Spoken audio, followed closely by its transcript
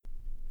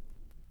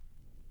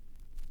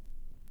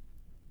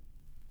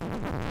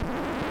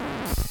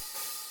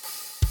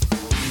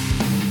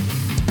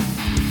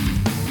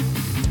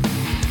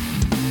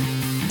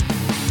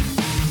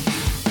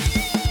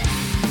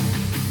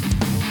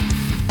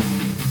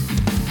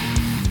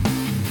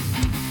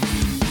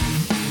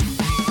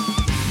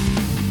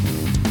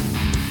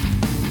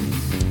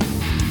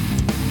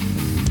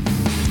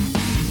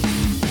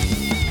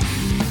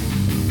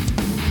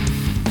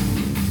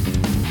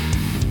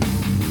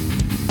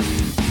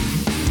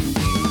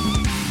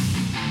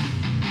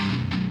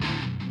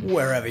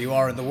Wherever you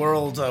are in the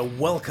world,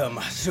 welcome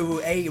to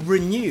a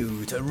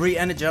renewed,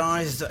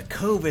 re-energized,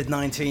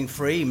 COVID-19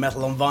 free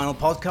Metal on Vinyl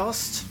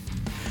podcast.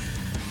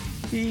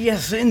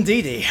 Yes,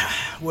 indeedy,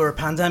 we're a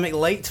pandemic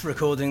late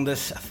recording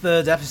this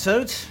third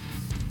episode.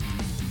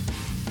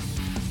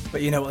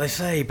 But you know what they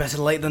say, better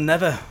late than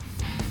never.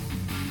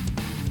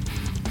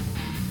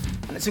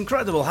 And it's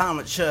incredible how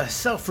much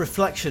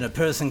self-reflection a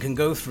person can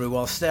go through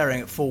while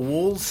staring at four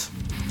walls.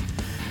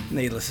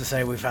 Needless to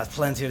say, we've had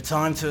plenty of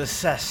time to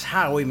assess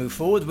how we move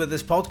forward with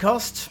this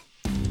podcast.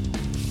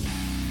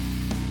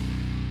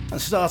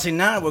 And starting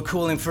now, we're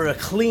calling for a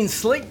clean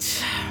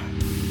slate.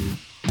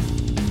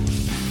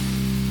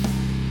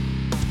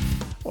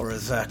 Or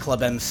as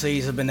club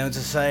MCs have been known to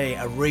say,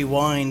 a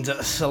rewind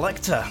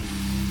selector.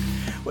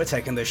 We're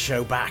taking this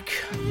show back,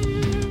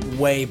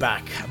 way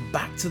back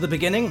to the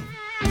beginning.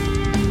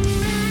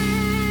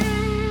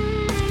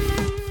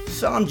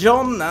 So I'm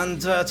John, and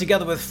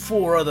together with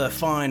four other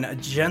fine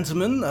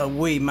gentlemen,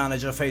 we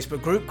manage a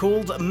Facebook group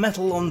called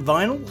Metal on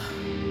Vinyl.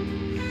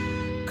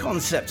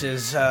 Concept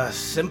is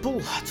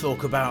simple: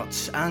 talk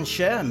about and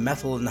share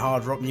metal and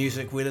hard rock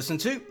music we listen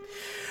to,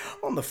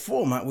 on the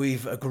format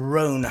we've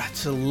grown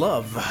to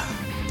love.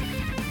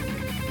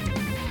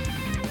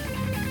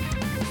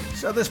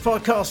 So this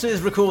podcast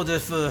is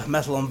recorded for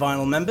Metal on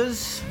Vinyl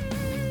members,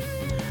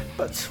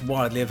 but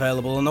widely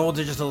available on all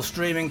digital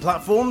streaming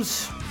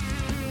platforms.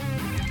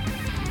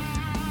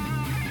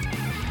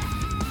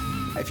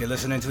 If you're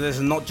listening to this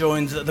and not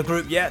joined the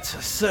group yet,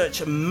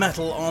 search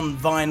Metal on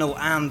Vinyl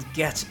and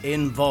get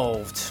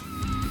involved.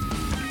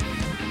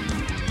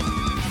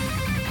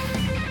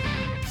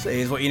 So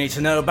here's what you need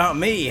to know about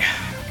me.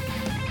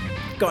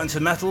 Got into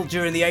metal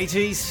during the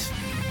 80s,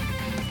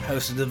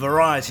 hosted a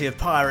variety of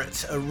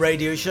pirate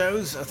radio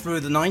shows through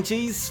the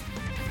 90s,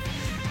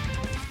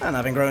 and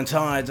having grown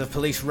tired of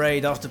police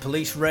raid after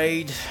police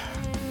raid,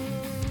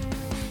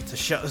 to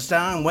shut us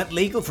down, went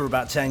legal for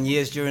about 10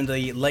 years during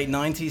the late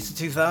 90s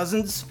to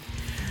 2000s.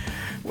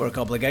 Work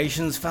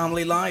obligations,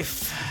 family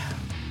life,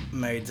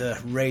 made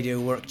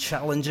radio work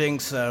challenging,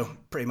 so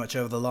pretty much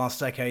over the last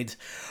decade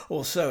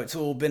or so it's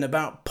all been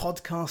about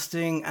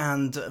podcasting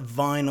and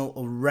vinyl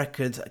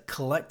record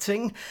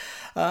collecting.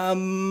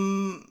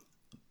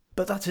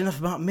 But that's enough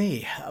about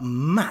me.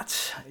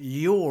 Matt,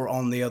 you're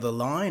on the other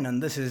line,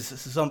 and this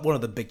is one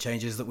of the big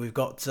changes that we've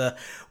got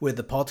with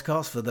the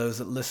podcast for those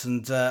that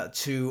listened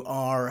to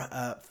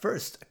our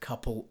first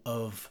couple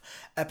of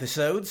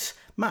episodes.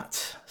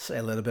 Matt, say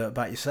a little bit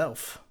about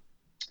yourself.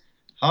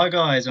 Hi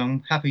guys,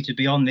 I'm happy to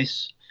be on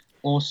this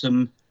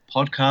awesome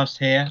podcast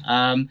here.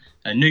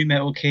 A new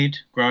metal kid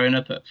growing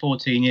up at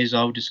 14 years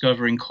old,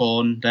 discovering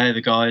Korn. They're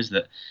the guys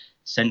that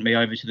sent me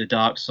over to the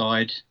dark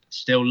side.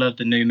 Still love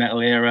the new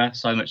metal era,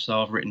 so much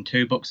so I've written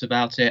 2 books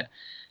about it,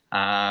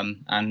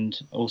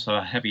 and also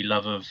a heavy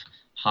love of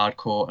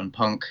hardcore and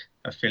punk,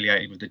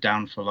 affiliated with the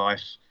Down for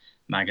Life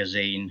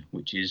magazine,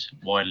 which is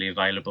widely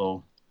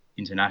available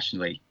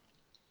internationally.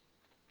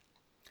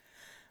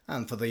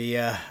 And for the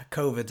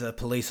COVID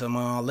police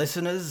among our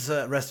listeners,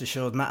 rest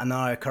assured Matt and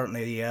I are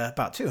currently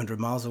about 200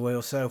 miles away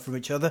or so from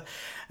each other.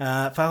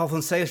 For health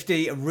and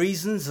safety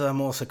reasons,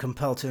 I'm also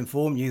compelled to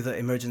inform you that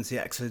emergency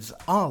exits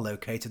are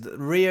located at the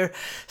rear.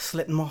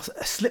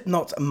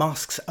 Slipknot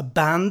masks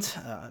banned,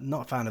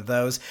 not a fan of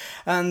those.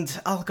 And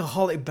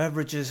alcoholic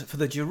beverages for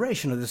the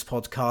duration of this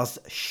podcast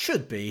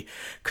should be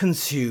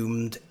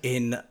consumed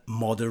in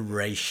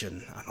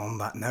moderation. And on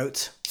that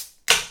note,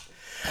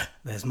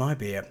 there's my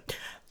beer.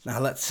 Now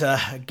let's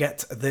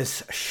get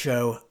this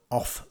show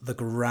off the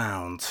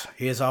ground.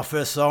 Here's our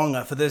first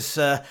song for this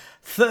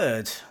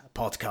third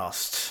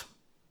podcast.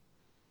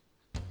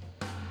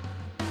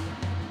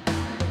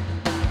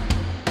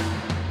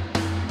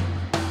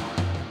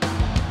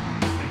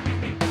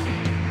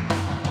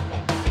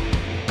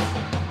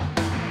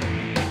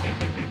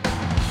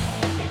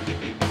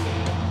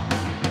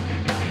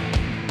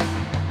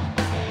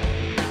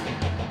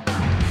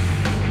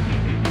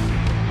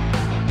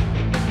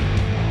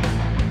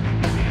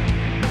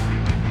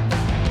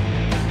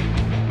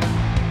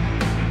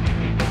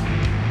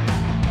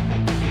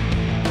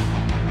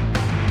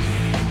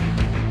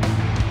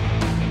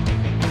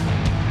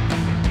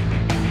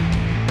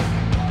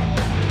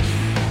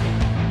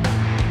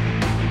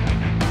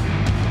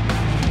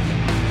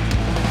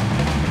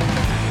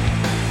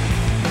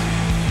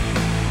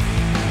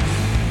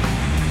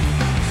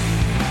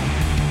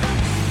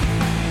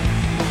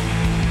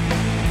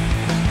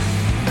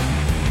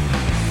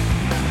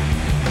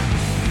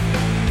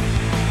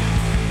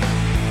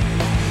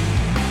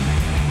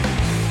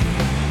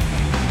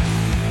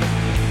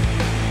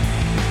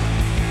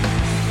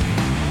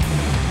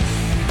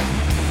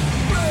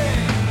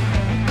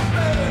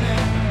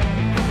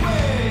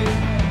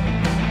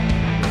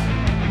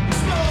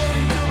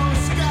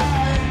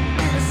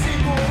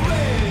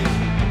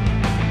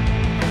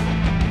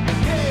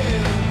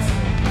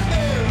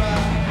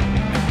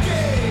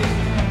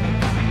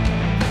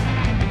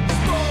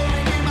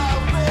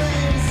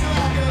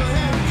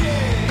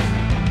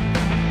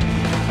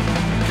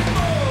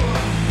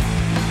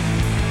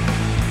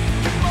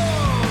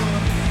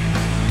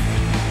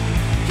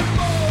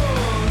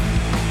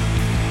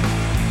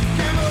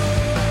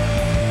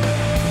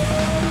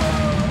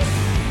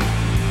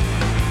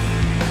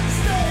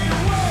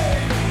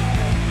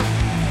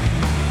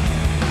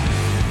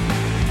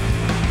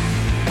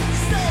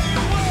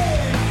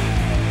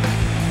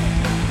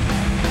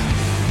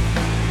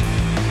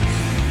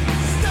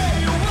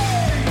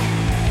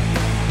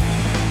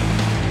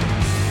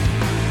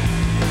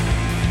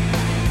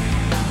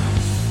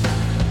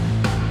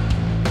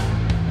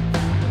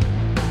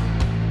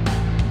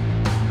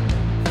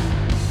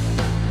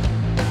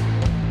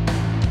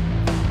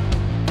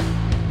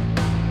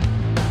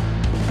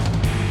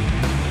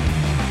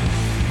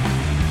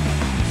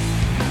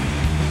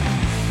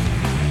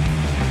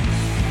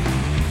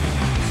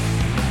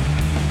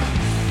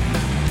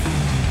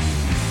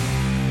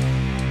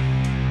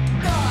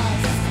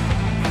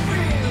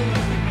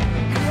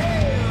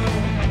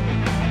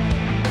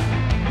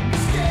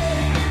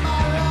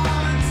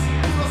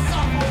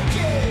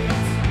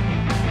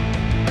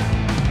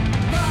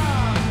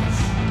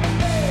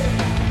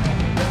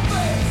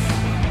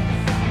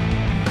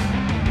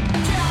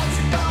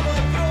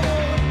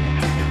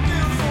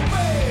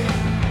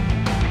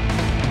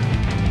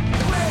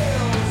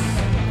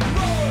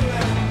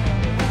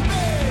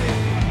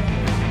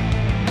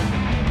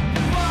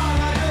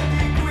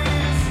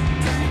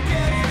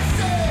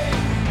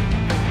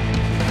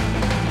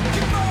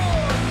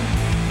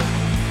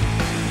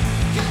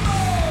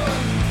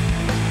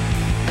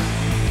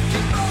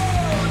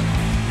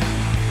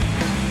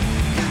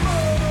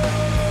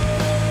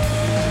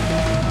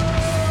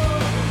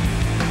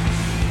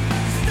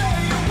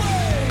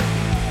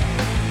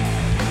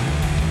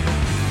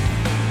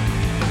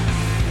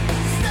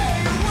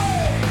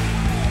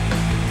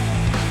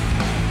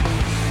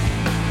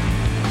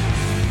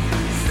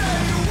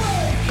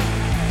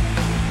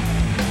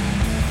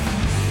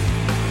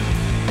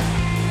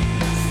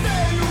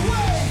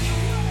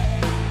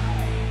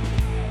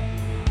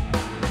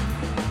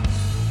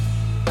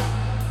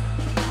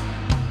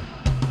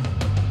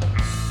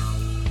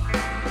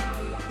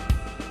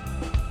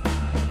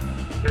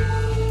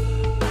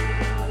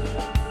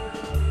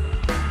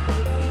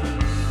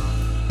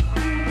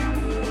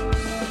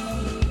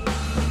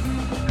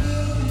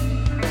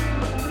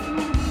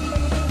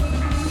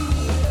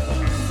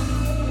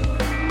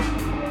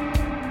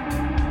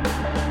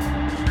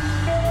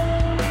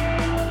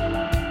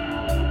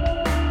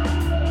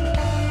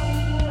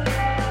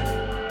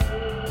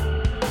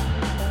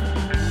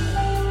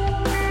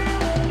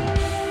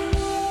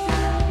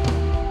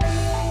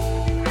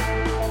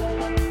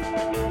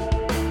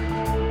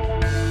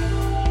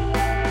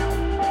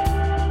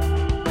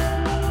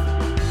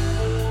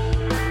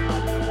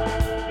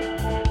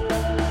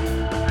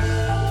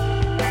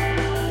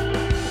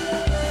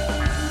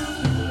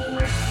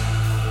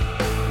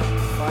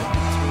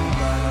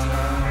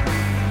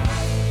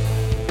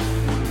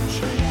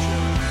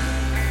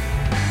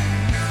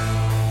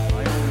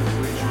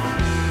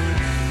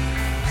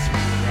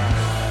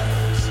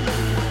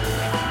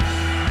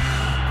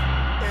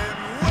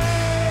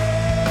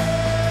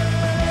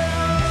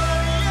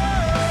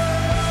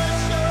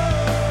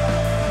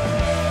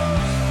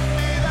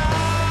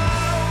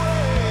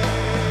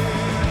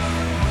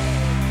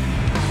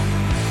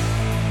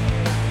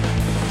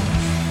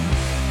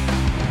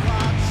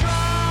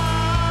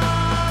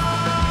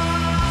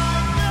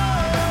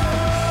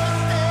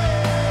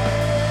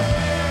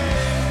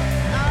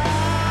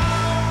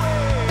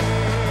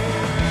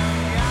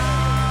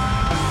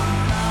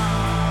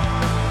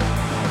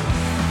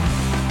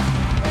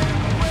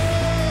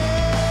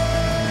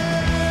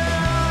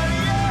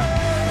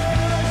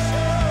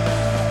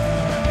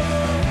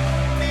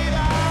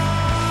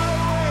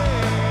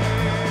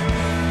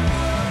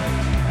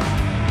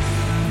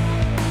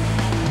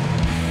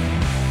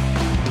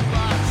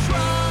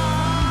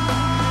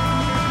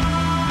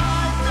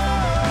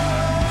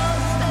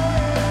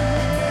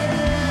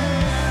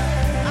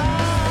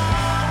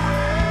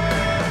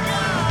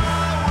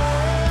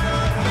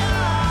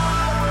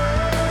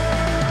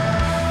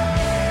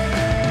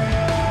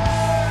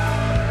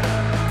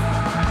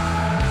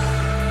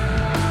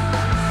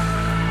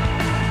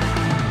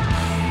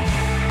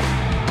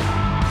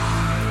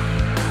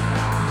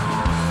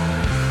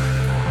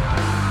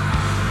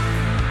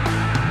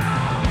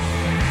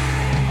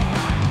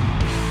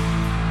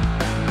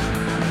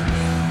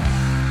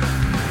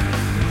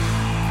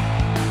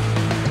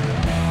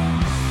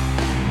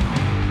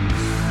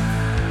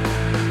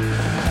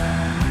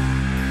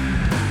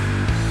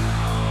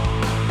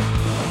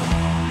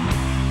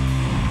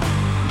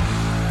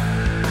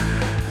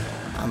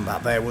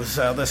 That there was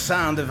the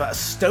sound of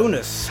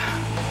Stonus,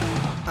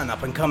 an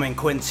up-and-coming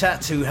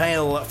quintet who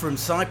hail from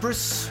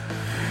Cyprus,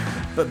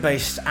 but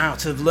based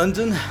out of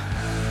London,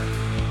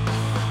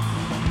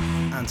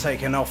 and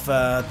taken off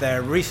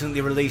their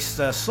recently released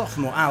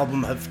sophomore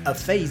album of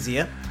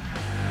Aphasia.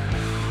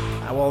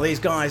 While these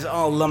guys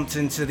are lumped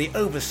into the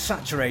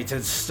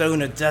oversaturated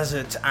stoner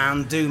desert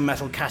and doom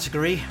metal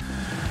category,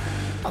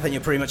 I think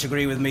you'll pretty much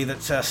agree with me that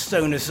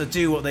Stonus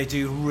do what they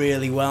do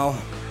really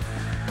well.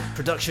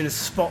 Production is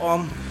spot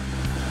on.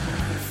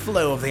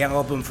 Flow of the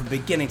album from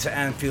beginning to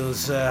end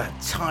feels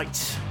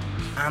tight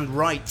and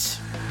right.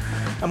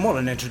 And what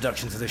an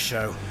introduction to the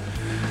show.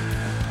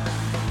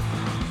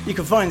 You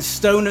can find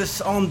Stonus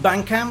on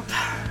Bandcamp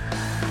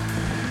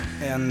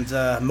and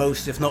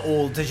most, if not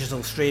all,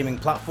 digital streaming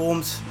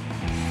platforms.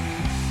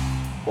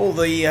 All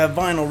the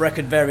vinyl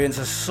record variants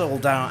are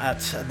sold out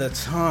at the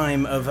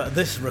time of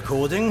this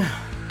recording.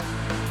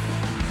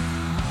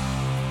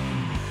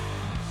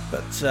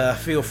 But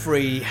feel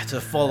free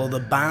to follow the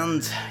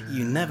band.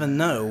 You never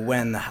know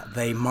when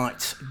they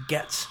might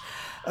get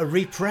a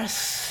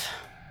repress.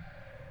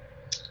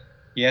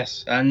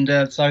 Yes, and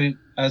so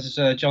as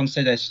John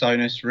said, there's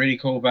Stonus, really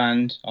cool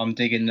band. I'm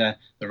digging the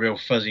real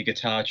fuzzy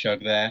guitar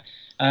chug there.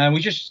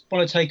 We just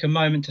want to take a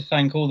moment to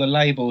thank all the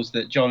labels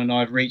that John and I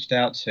have reached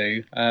out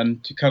to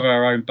cover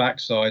our own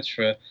backsides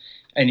for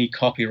any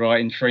copyright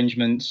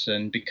infringements,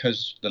 and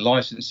because the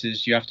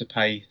licenses you have to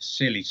pay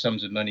silly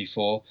sums of money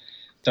for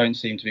don't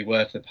seem to be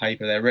worth the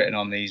paper they're written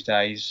on these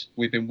days.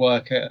 We've been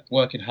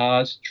working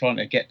hard trying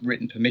to get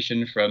written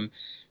permission from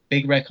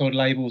big record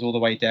labels all the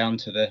way down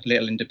to the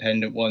little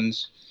independent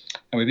ones.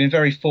 And we've been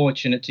very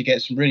fortunate to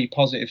get some really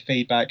positive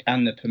feedback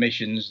and the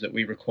permissions that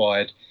we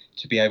required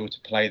to be able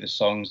to play the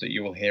songs that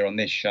you will hear on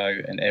this show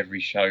and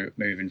every show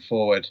moving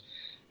forward.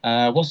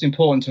 What's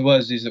important to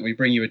us is that we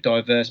bring you a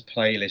diverse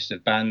playlist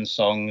of band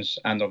songs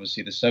and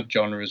obviously the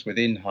subgenres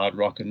within hard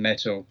rock and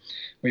metal.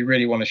 We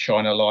really want to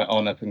shine a light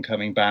on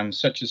up-and-coming bands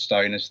such as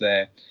Stonus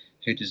there,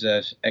 who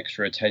deserve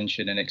extra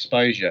attention and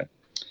exposure.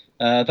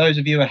 Those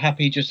of you who are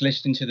happy just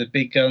listening to the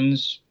big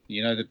guns,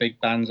 you know, the big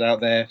bands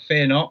out there,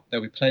 fear not,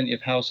 there'll be plenty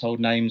of household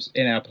names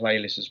in our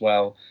playlist as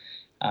well.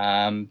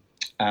 And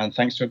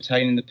thanks to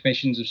obtaining the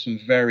permissions of some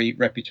very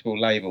reputable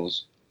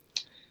labels.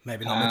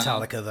 Maybe not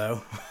Metallica,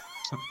 though.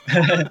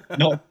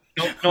 not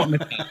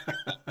Metallica.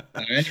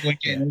 Anyone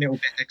getting a little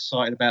bit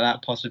excited about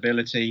that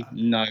possibility?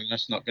 No,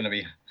 that's not going to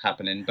be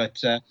happening. But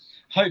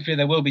hopefully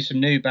there will be some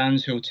new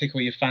bands who will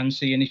tickle your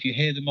fancy. And if you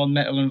hear them on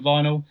Metal and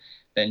Vinyl,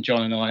 then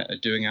John and I are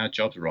doing our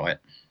jobs right.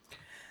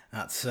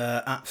 That's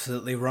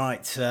absolutely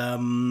right.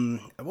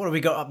 What have we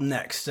got up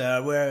next?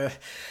 We're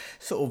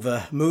sort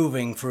of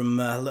moving from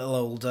little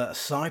old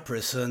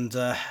Cyprus and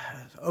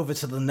over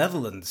to the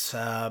Netherlands.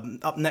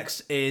 Up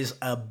next is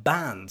a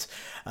band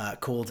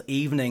called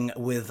Evening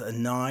with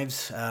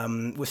Knives.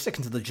 We're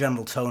sticking to the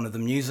general tone of the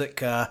music,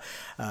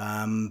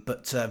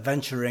 but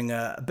venturing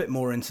a bit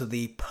more into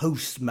the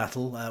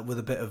post-metal with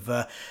a bit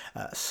of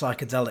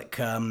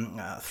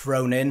psychedelic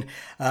thrown in.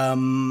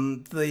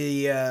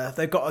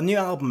 They've got a new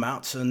album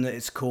out, and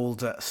it's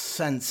called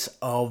Sense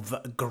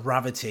of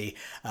Gravity.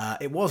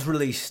 It was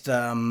released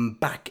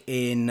back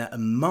in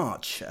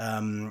March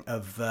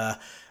of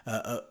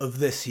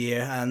this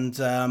year, and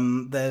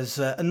there's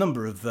a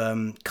number of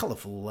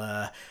colourful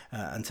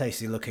and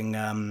tasty looking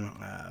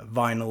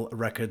vinyl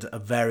record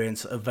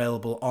variants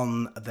available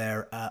on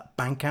their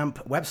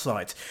Bandcamp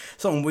website.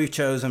 Song we've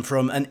chosen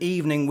from An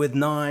Evening with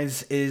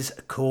Knives is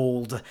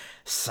called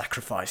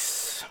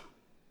Sacrifice.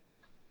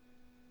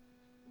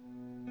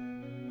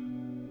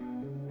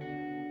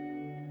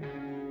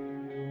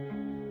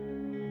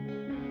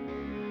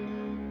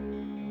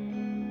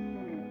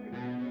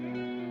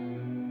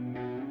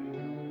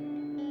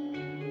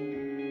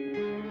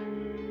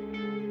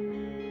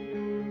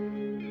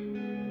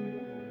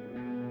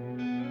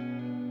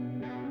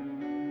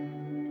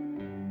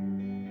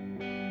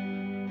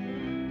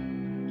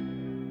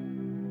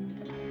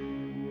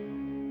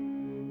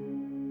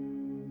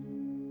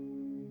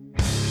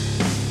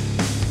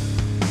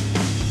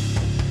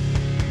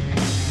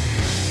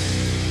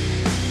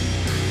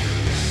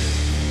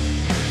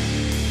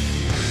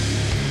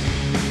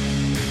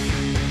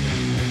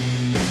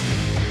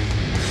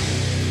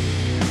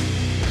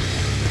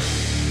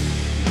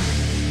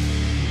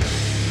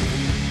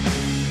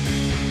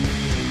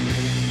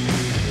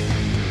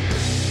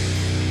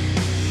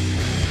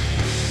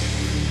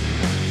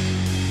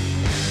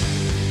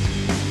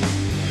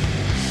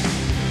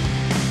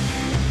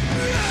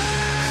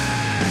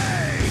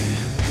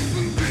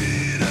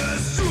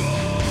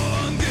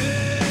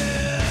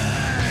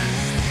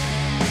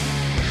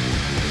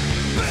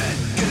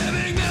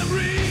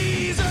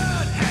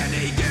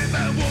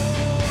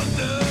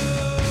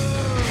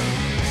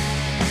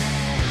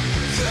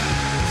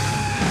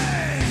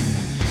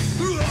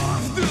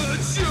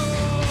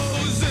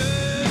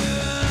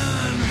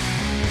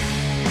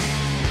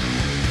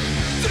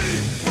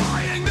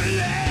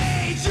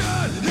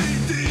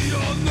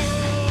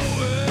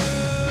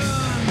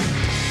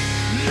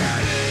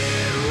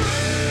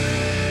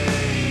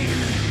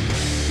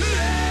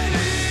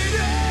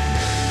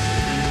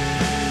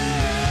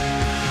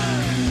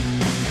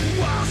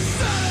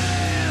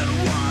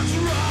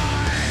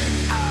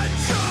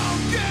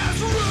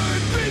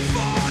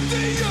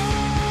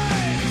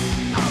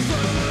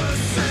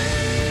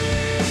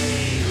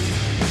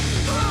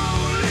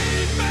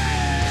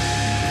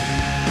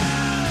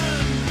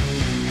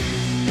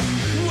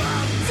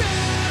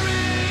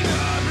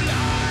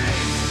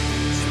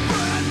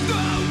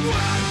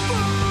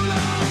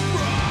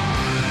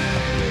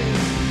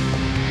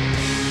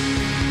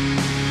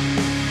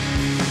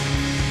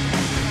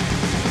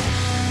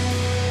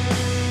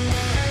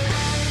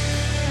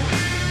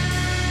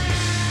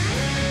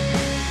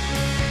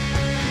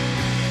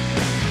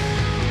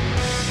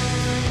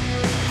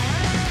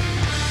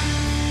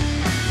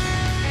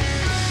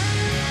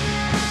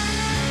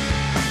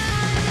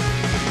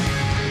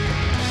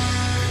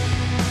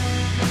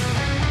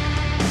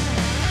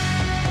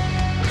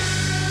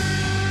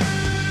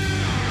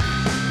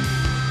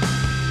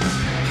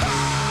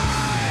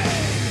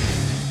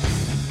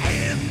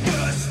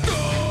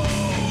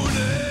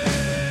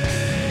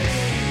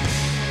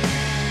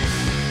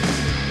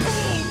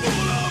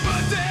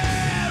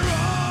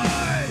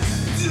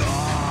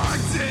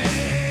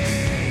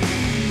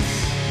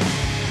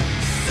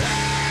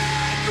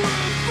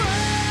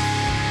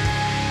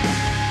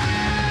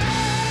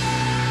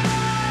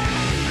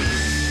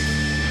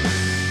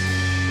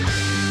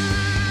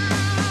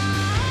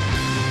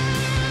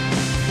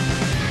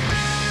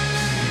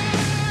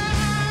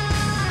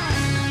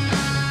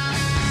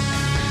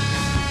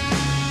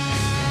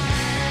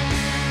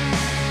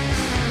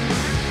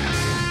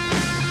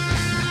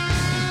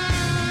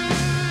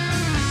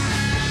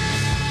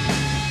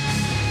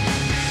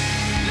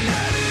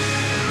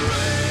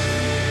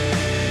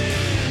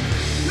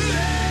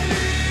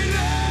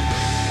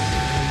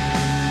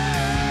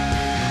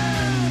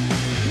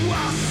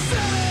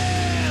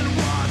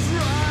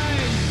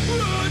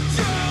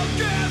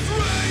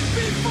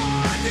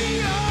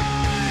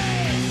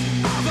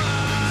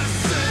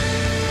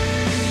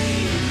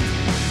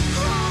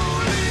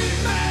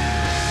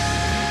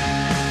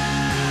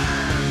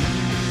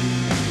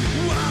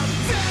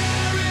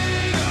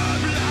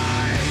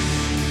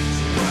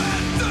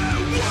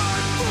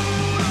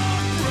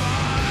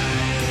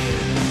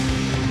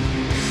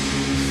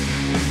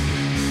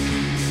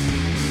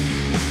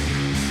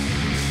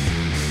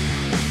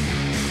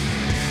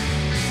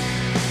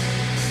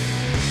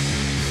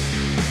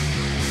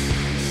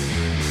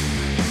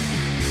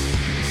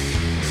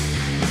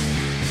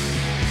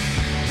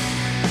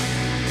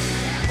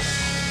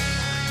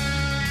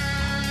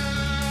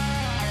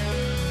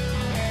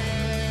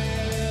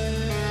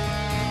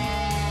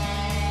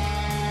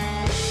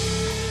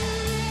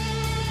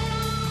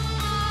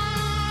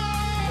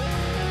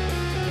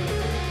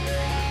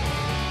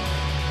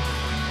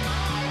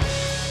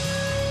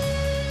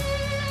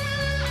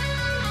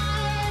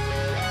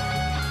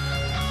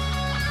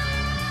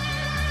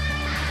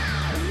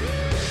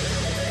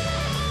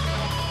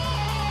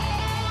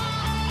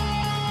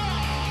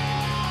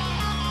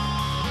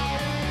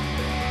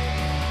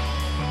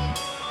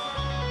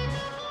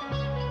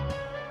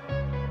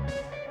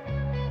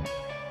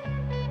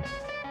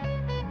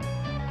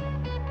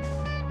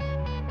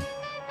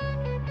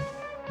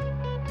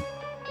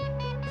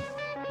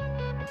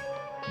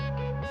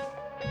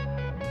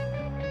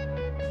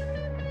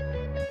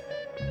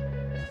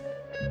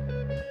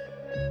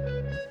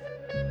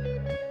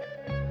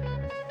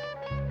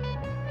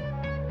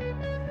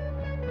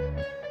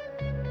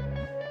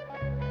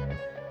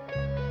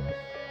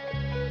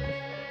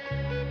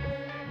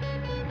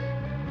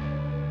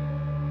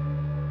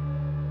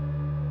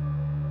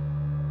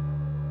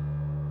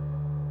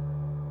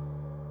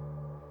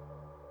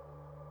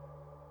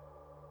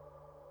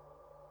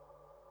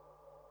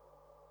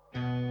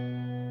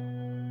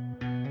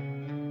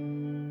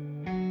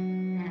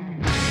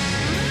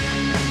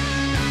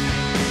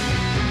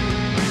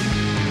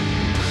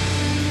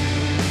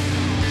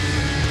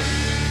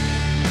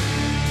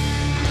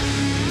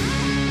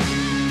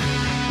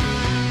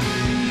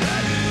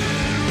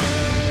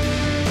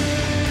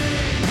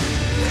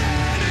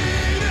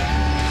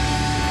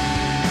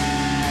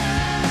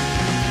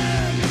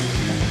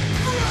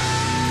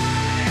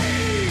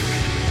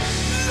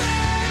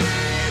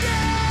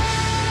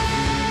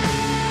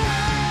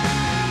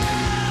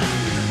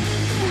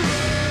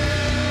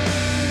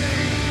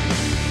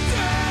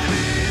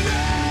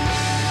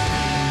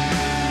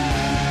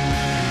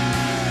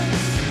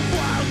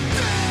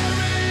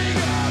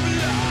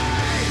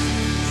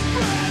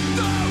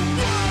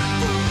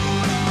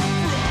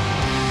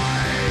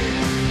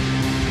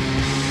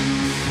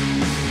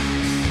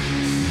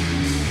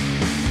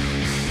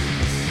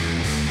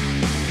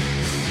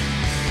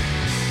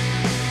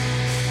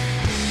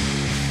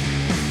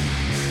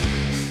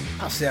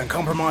 That's the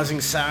uncompromising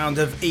sound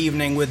of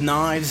Evening with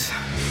Knives.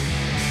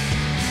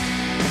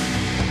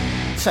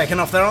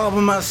 Taken off their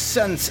album A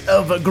Sense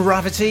of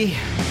Gravity.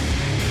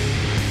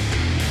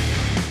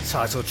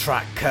 Title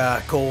track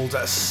called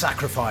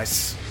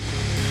Sacrifice.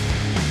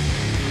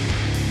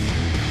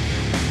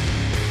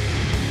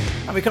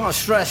 And we can't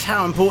stress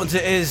how important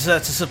it is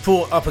to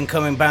support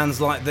up-and-coming bands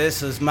like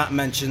this. As Matt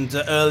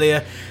mentioned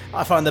earlier,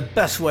 I find the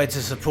best way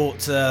to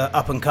support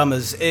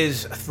up-and-comers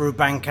is through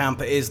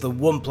Bandcamp. It is the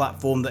one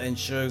platform that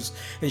ensures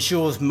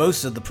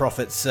most of the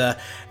profits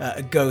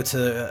go to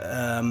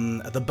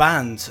the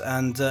band.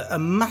 And a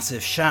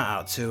massive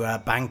shout-out to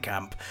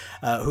Bandcamp,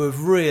 who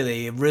have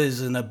really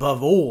risen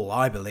above all,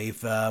 I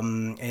believe,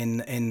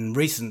 in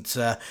recent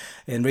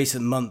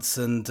months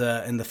and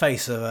in the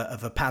face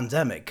of a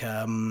pandemic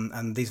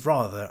and these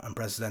rather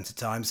unprecedented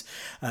times,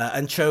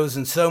 and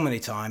chosen so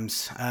many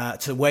times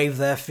to waive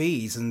their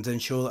fees and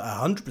ensure that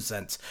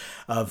 100%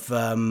 of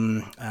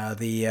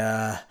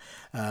the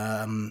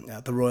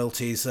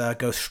royalties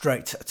go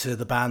straight to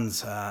the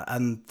bands,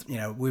 and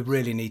we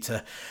really need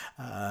to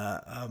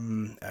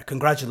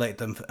congratulate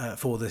them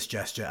for this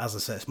gesture. As I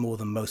said, it's more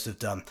than most have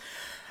done.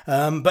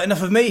 But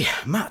enough of me.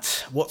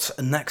 Matt, what's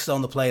next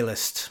on the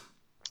playlist?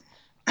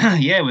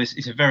 Yeah,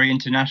 it's a very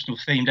international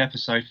themed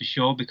episode for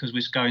sure, because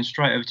we're going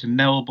straight over to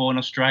Melbourne,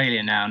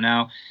 Australia now.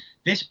 Now,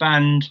 this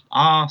band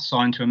are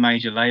signed to a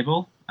major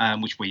label,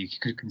 which we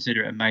could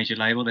consider it a major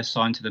label. They're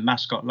signed to the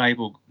Mascot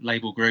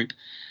label group.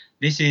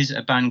 This is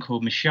a band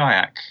called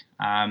Meshiac.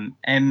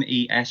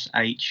 Meshiaak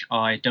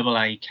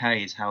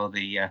is how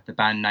the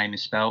band name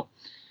is spelt.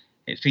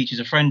 It features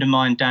a friend of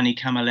mine, Danny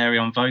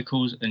Camilleri, on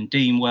vocals and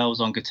Dean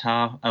Wells on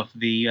guitar of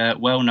the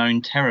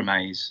well-known Terror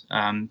Maze.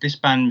 This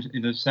band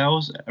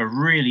themselves are a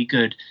really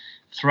good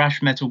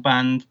thrash metal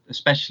band,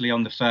 especially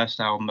on the first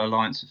album,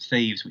 Alliance of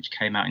Thieves, which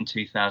came out in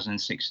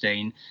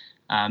 2016.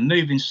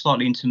 Moving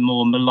slightly into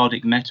more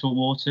melodic metal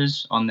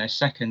waters on their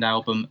second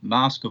album,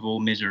 Mask of All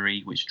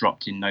Misery, which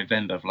dropped in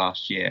November of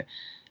last year.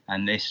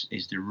 And this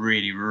is the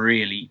really,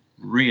 really,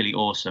 really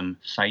awesome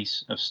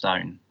Face of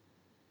Stone.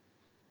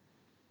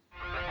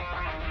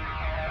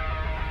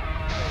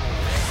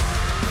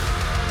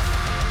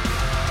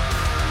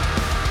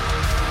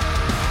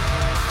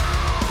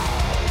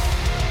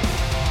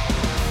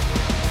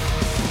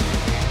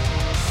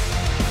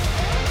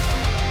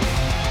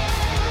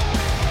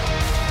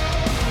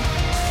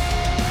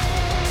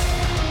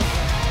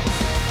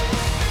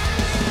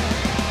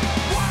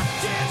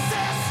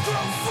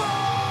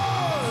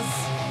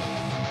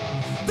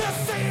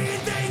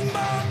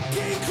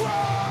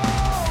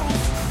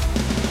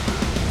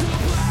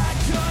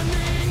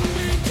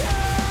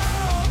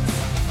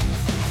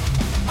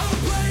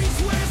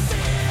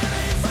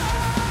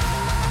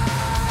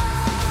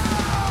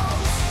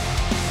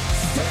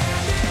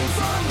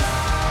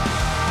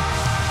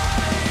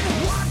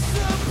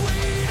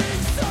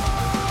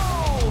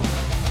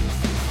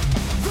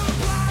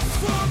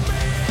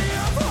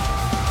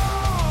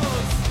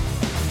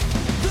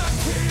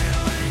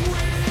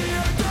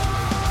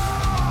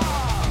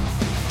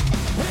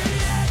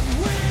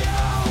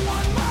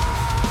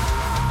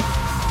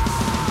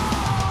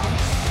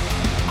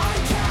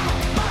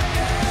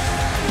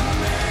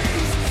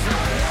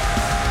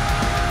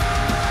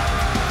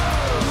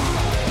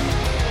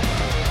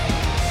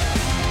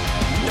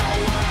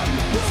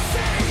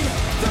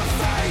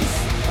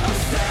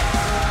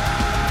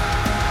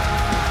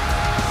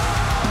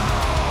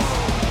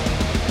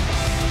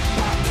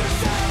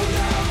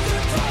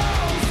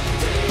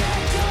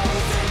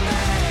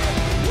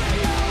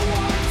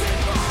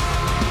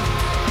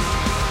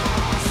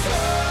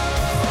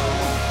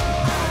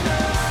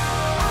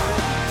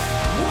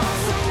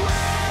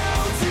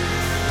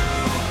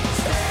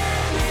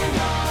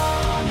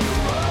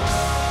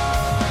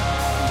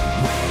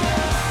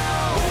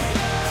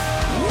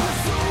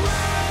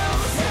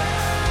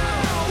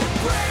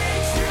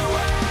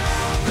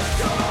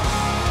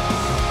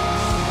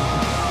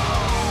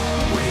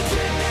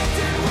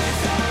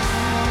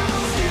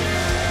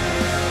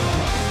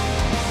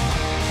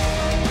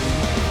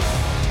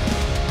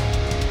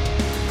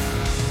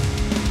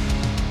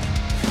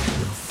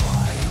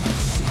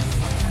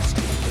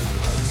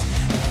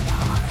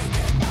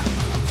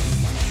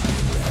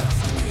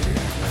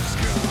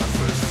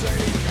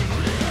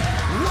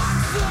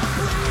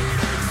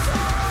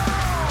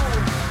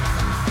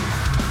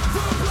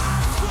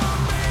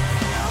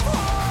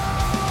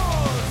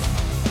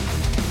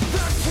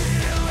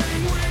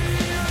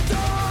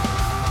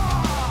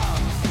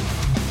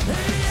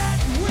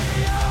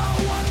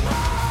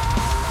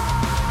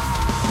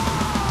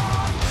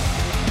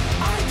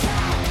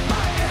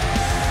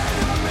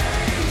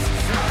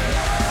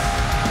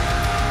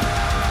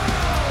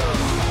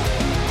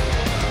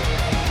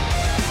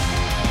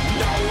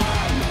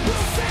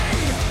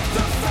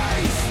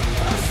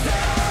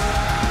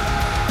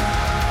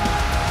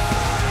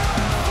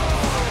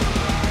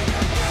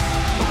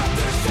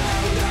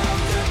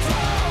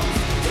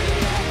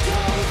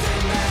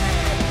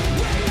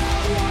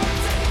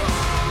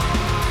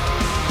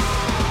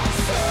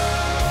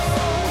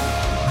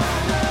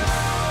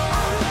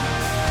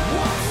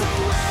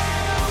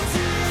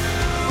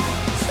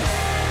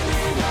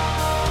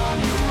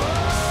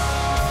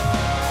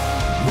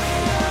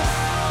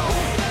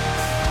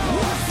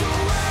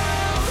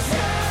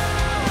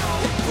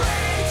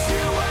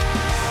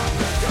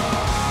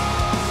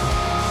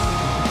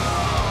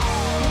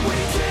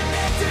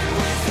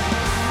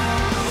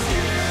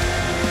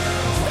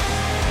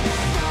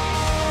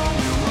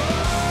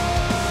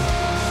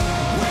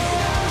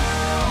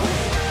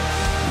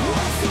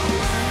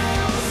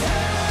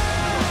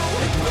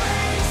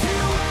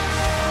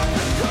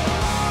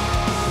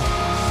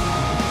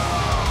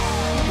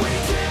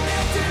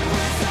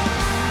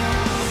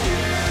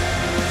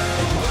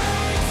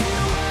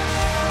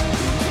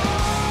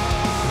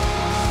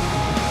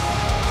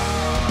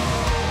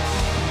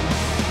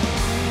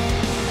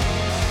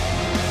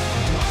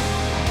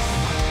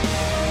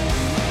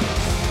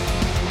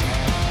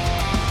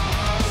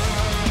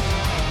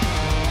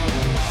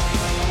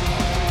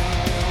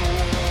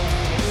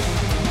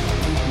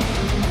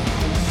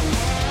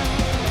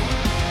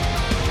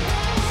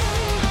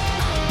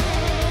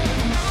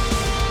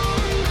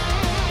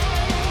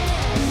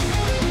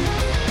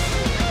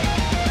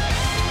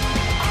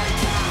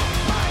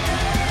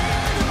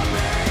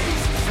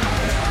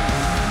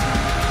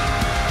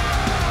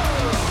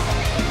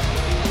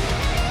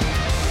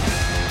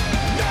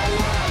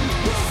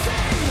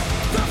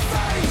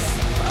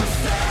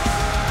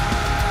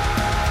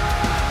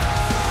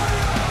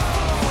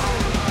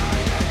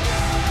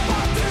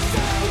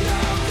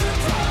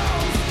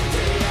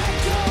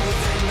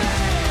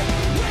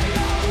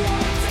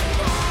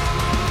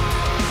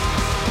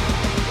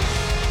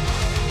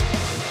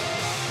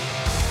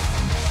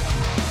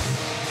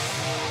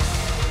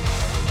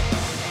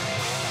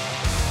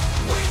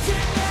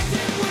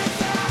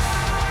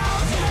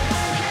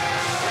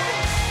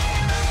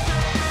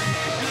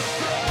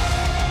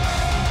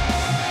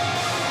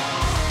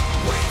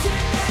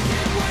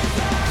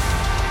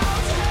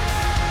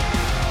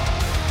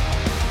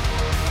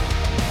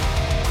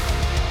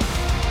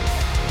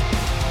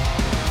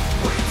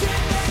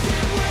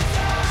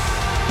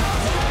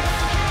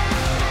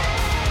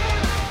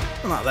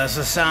 there's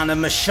the sound of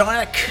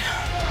Messiah,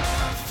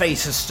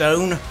 Face of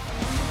Stone.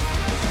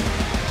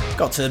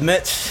 Got to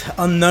admit,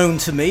 unknown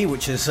to me,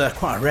 which is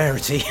quite a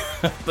rarity,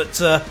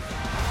 but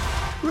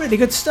really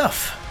good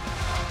stuff.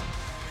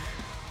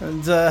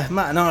 And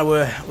Matt and I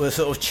were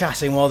sort of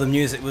chatting while the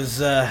music was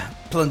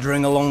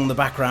plundering along the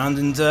background,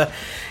 and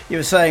you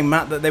were saying,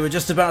 Matt, that they were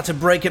just about to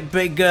break it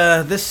big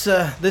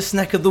this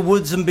neck of the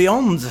woods and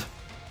beyond.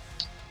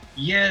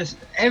 Yes,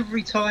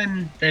 every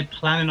time they're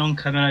planning on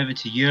coming over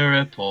to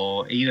Europe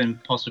or even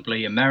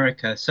possibly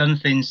America,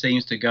 something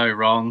seems to go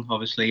wrong.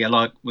 Obviously,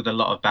 like with a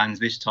lot of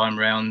bands this time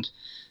round,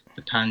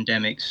 the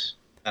pandemic's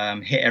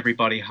hit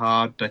everybody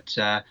hard. But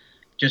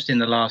just in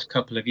the last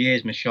couple of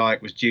years, Messiah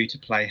was due to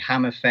play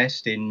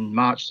Hammerfest in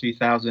March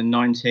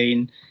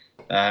 2019.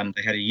 They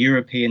had a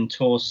European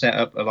tour set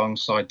up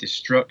alongside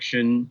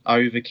Destruction,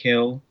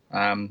 Overkill.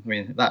 I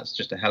mean, that's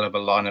just a hell of a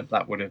lineup.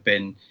 That would have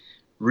been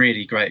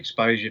really great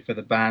exposure for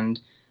the band.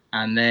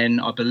 And then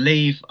I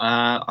believe,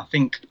 I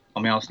think I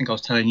was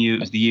telling you it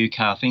was the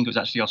UK. I think it was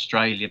actually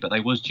Australia, but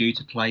they was due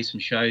to play some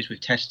shows with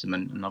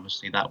Testament, and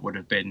obviously that would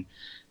have been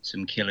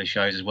some killer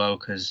shows as well,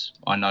 because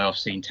I know I've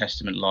seen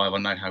Testament live. I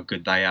know how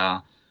good they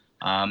are.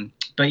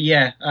 But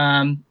yeah,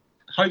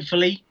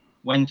 hopefully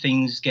when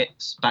things get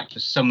back to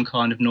some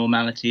kind of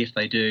normality, if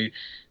they do,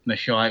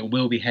 Messiah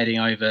will be heading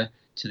over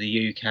to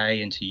the UK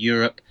and to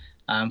Europe.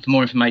 For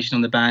more information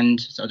on the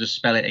band, so I'll just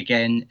spell it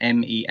again,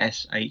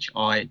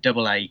 MESHIAAK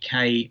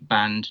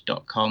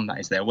band.com. That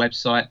is their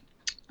website.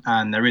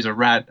 And there is a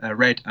red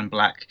and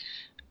black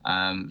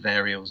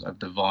variants of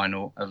the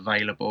vinyl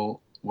available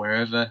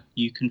wherever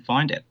you can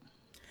find it.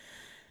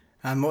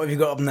 And what have you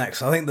got up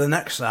next? I think the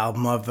next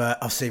album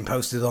I've seen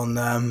posted on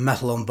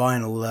Metal on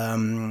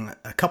Vinyl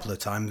a couple of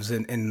times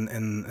in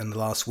the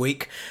last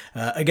week.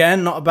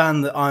 Again, not a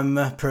band that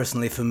I'm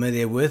personally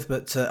familiar with,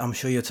 but I'm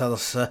sure you'll tell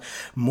us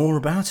more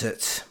about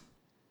it.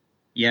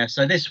 Yeah,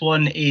 so this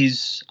one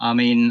is,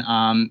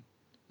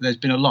 there's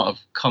been a lot of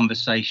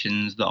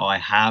conversations that I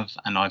have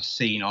and I've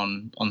seen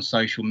on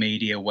social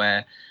media where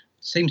it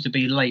seems to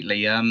be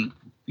lately,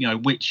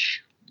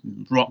 which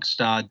rock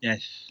star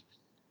death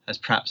has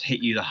perhaps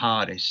hit you the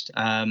hardest.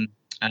 And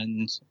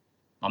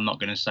I'm not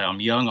going to say I'm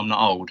young, I'm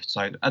not old.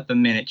 So at the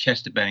minute,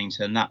 Chester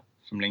Bennington, that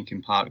from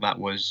Linkin Park, that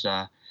was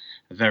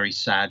very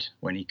sad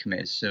when he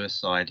committed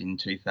suicide in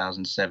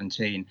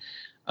 2017.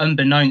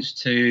 Unbeknownst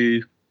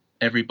to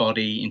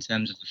everybody in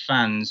terms of the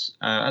fans,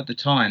 at the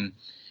time,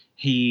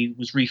 he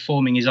was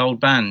reforming his old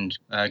band,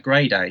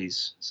 Grey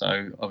Days.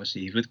 So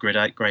obviously he's with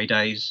Grey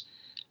Days.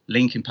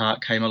 Linkin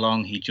Park came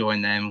along, he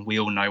joined them. We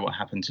all know what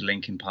happened to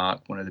Linkin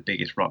Park, one of the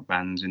biggest rock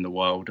bands in the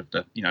world of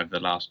the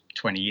last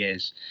 20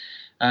 years.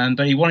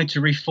 But he wanted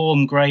to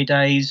reform Grey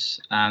Days,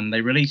 and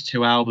they released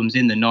 2 albums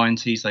in the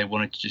 90s. They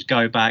wanted to just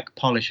go back,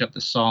 polish up the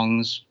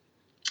songs.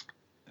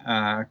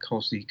 Of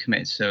course, he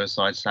committed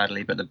suicide,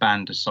 sadly, but the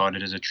band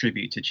decided as a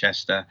tribute to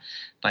Chester,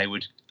 they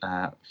would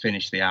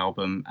finish the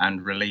album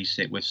and release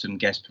it with some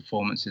guest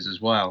performances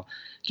as well.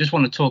 Just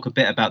want to talk a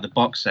bit about the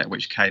box set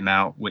which came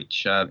out,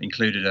 which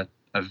included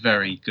a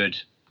very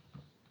good,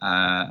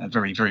 a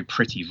very, very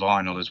pretty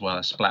vinyl as well,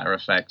 a splatter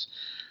effect.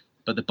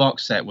 But the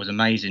box set was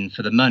amazing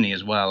for the money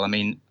as well. I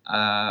mean,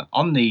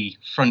 on the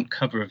front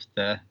cover of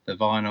the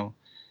vinyl,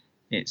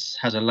 it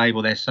has a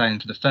label there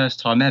saying for the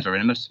first time ever,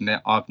 and I must admit,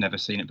 I've never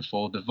seen it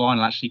before, the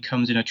vinyl actually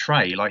comes in a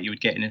tray like you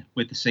would get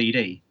with the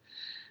CD,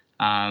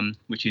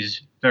 which is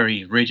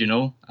very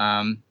original.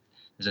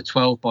 There's a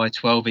 12 by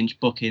 12 inch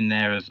book in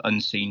there of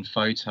unseen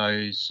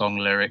photos, song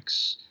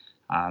lyrics,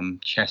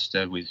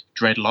 Chester with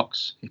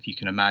dreadlocks, if you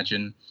can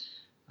imagine,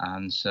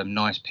 and some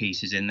nice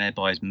pieces in there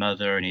by his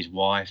mother and his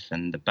wife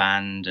and the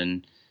band.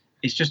 And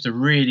it's just a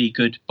really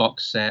good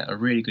box set, a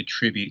really good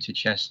tribute to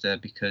Chester,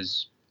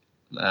 because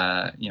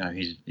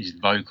his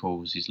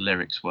vocals, his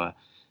lyrics were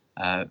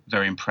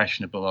very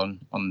impressionable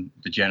on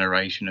the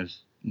generation of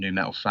nu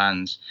metal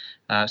fans.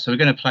 So we're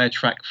going to play a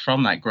track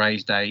from that Grey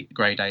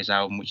Days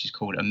album, which is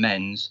called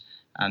Amends,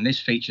 and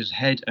this features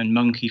Head and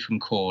Monkey from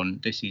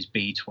Korn. This is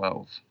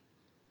B12.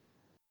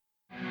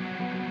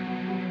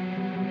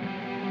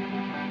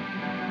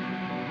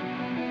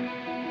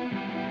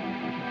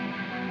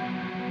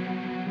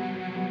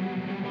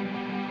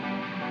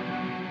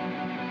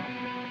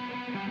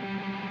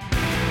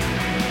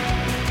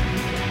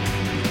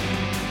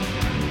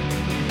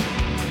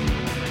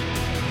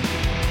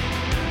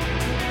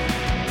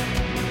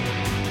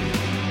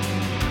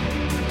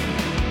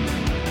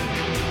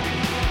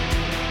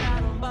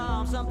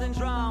 Something's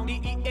wrong,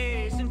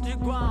 DEA, into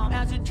Guam,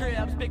 acid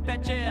trips, big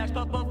fat checks,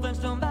 purple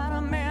Flintstone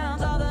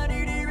vitamins. All the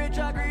needy rich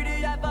are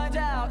greedy, I find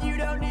out. You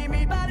don't need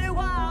me, body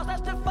wiles,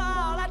 that's to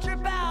fall, I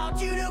trip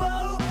out. You do,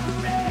 oh,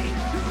 hooray,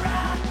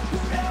 hurrah,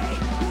 hooray,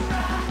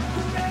 hurrah,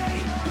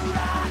 hooray,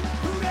 hurrah,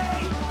 hooray,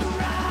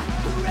 hurrah,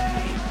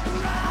 hooray,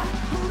 hurrah,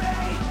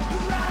 hooray,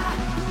 hurrah,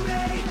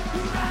 hooray,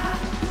 hurrah,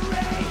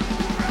 hooray,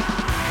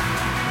 hurrah.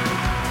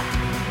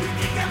 You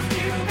think I'm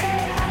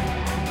stupid?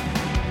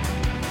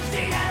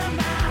 Stay out of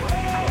my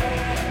way.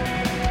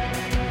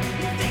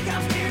 You think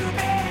I'm stupid?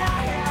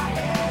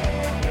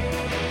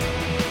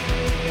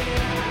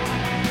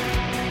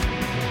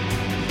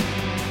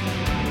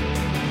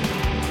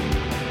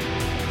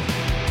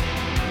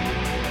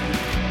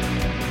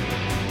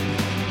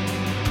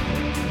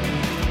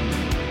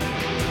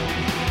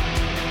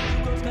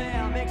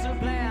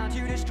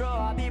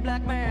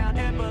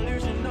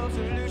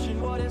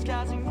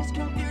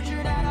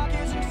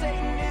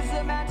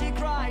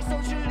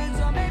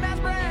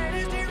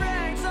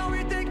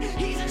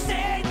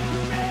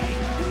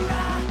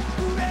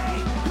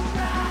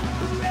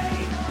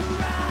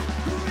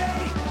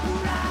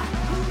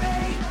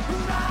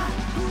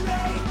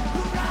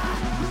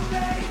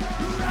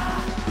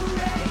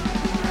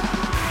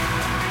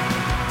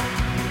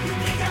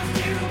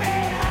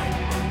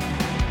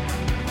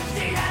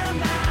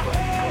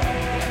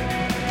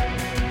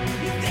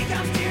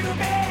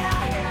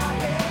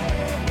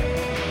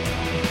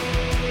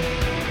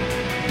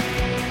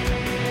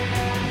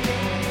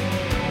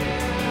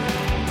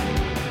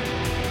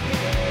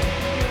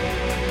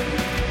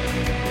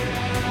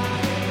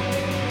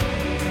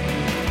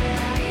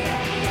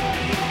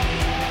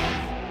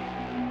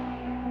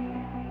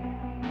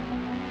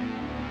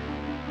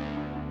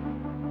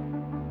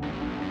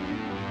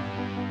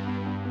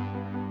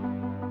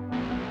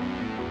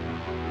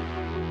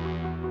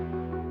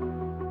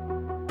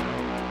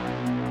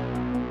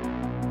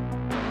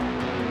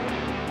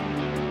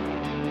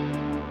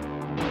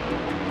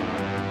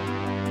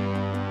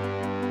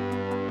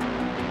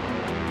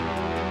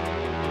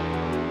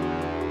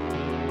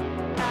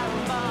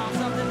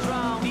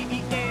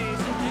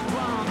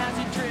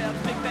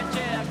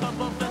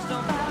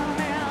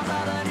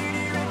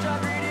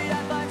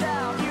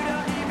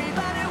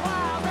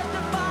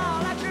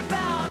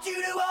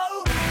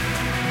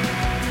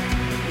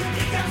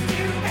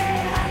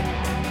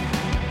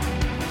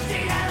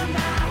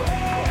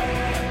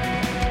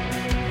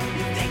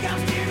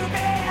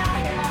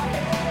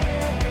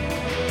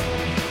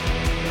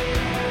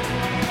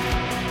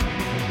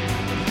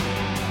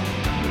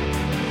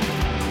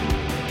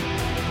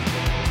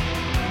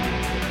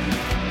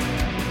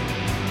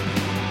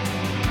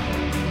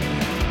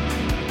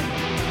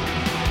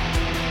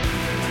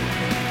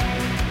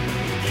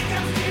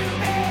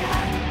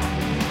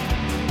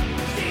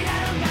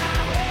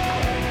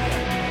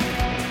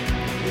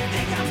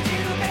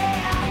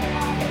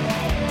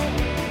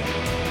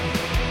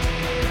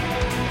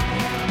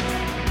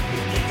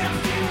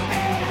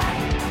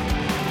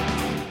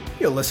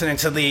 listening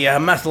to the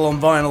Metal on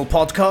Vinyl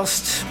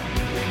podcast.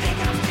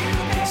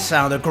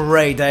 Sound of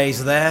Grey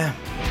Days there.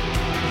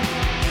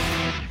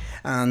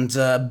 And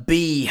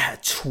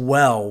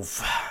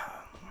B12.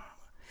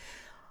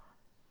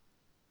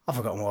 I've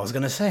forgotten what I was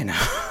going to say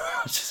now.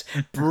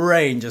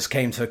 Brain just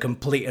came to a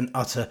complete and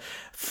utter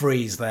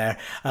freeze there.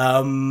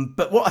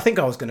 But what I think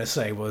I was going to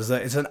say was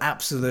that it's an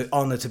absolute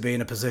honour to be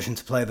in a position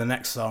to play the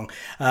next song.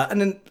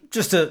 And then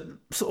just to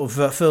sort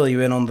of fill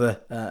you in on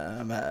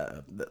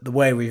the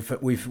way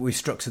we've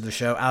structured the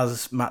show,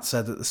 as Matt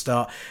said at the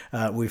start,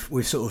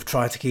 we've sort of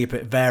tried to keep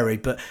it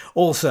varied, but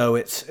also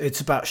it's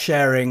about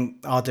sharing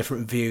our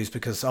different views,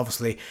 because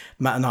obviously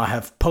Matt and I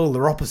have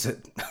polar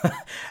opposite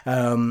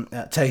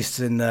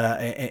tastes in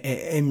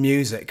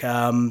music,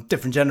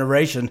 different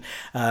generation,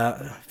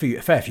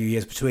 fair few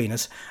years between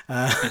us.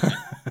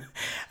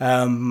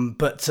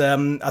 But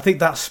I think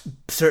that's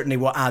certainly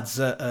what adds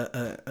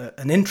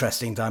an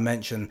interesting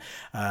dimension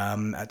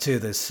to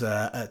this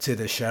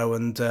show,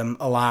 and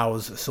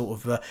allows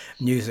sort of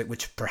music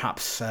which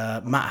perhaps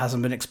Matt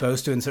hasn't been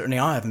exposed to, and certainly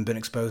I haven't been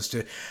exposed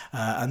to,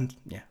 and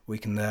yeah, we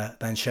can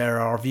then share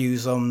our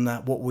views on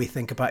what we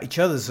think about each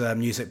other's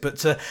music.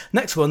 But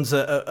next one's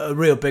a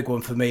real big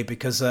one for me,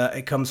 because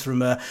it comes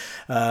from a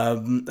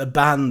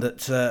band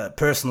that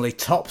personally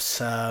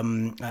tops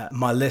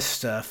my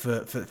list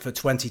for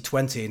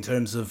 2020 in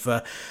terms of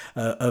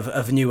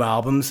new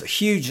albums.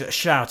 Huge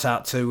shout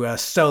out to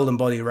Stolen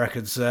Body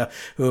Records,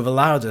 who have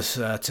allowed us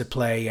to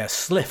play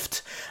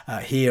Slift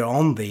here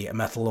on the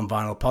Metal on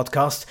Vinyl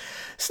podcast.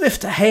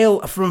 Slift hail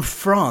from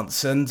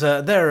France, and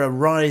they're a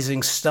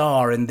rising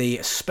star in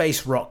the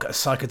space rock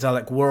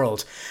psychedelic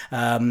world.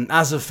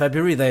 As of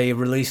February, they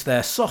released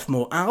their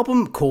sophomore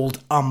album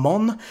called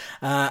Amon,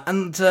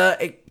 and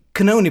it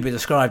can only be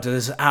described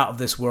as out of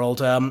this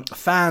world.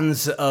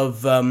 Fans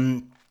of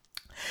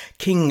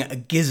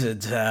King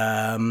Gizzard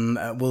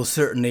will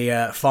certainly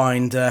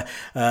find a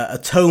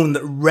tone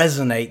that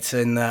resonates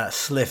in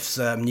Slift's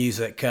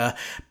music,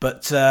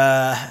 but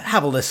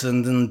have a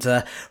listen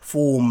and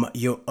form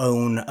your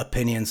own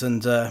opinions.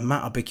 And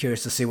Matt, I'd be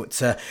curious to see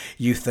what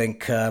you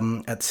think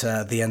at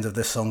the end of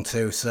this song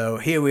too. So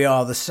here we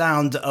are, the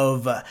sound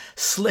of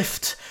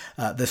Slift.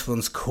 This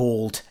one's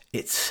called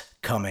It's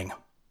Coming.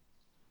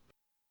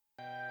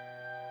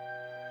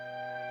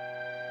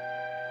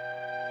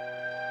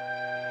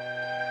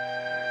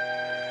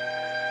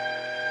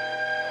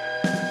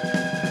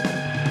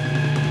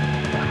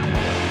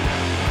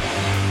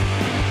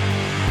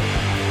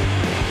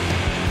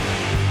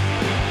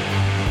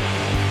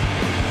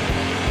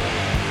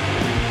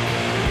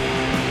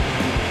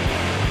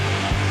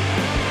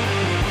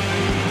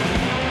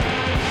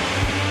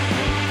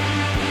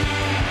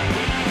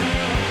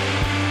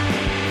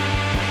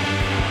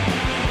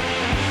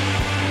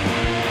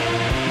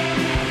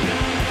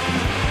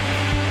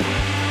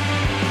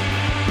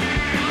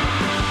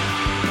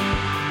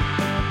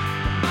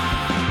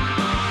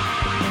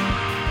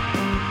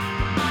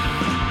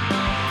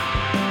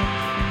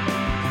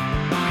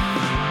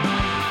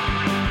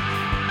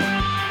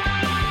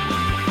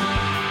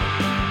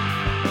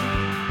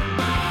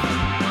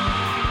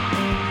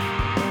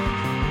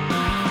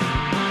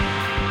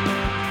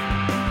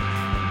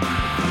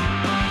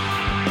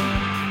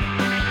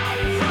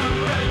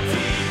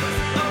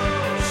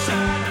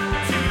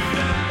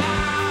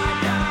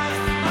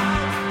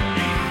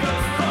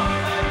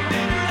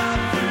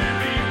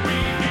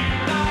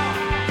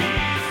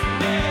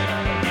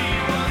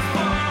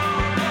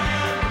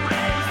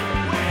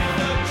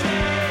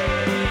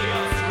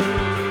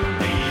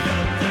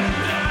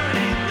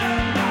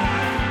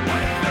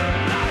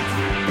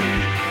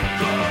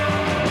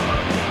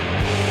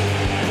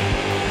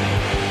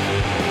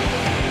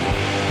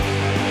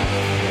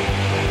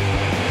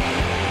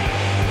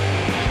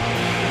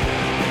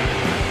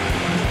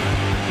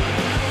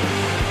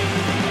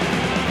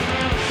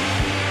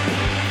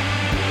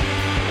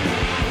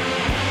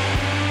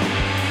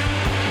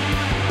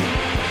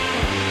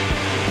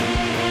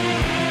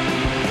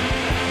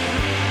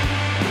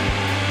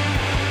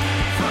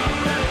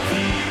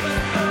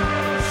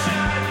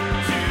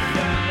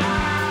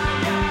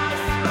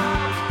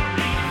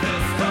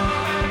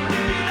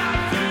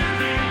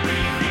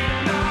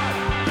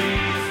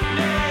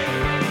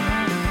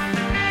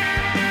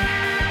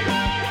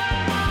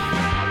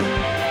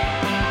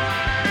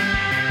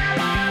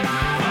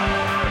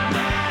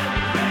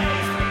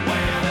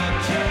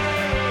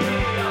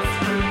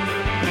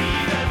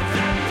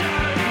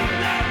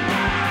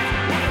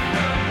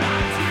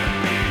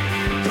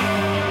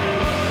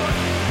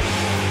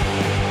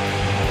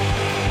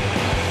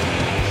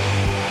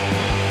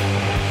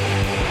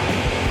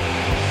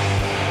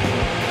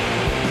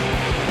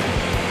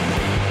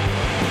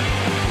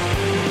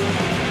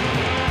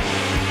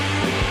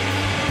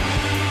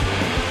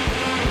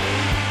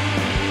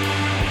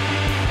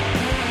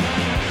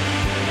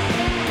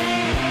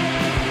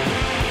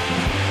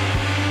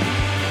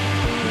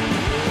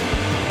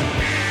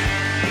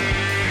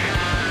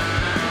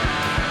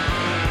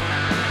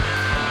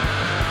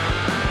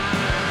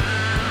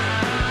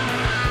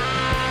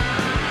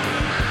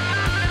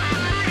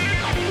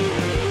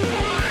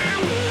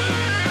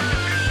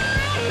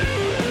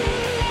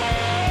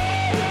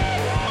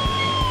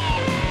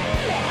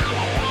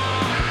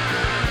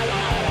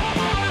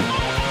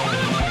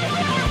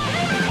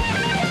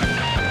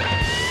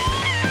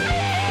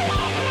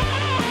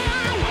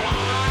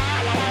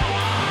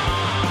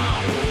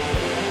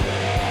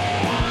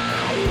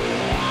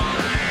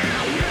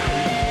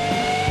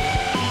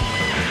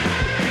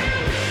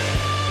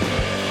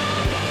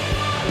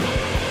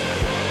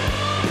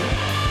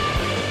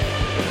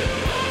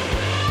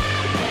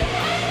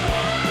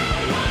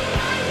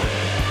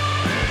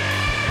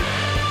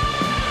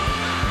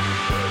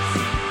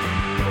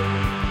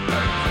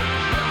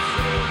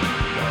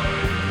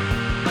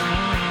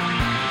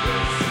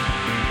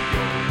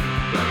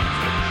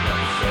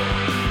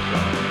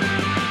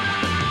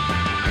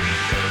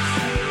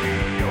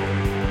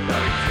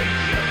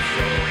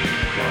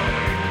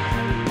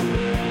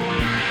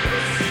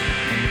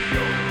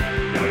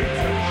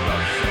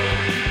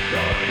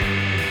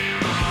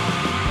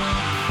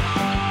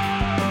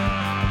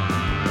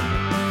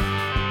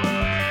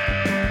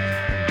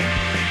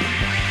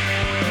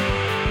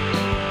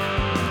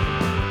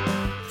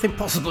 think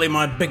possibly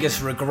my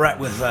biggest regret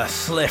with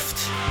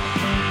Slift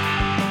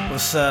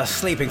was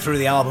sleeping through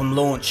the album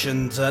launch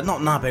and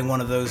not nabbing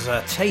one of those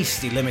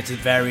tasty limited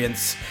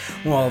variants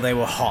while they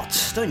were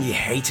hot. Don't you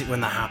hate it when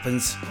that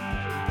happens?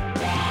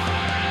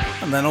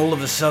 And then all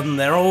of a sudden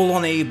they're all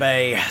on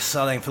eBay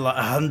selling for like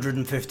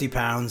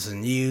 £150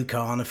 and you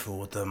can't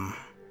afford them.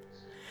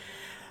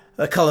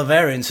 The colour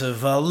variants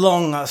have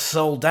long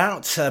sold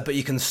out, but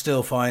you can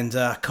still find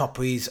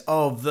copies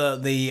of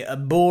the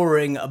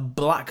boring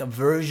black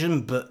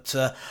version, but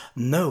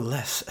no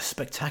less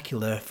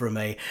spectacular from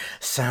a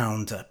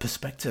sound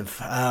perspective.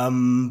 Yeah,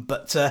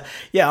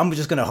 I'm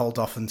just going to hold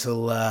off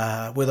until,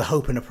 with a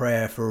hope and a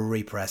prayer for a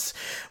repress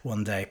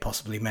one day,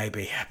 possibly,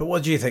 maybe. But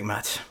what do you think,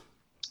 Matt?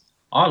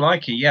 I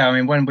like it, yeah. I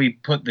mean, when we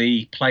put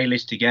the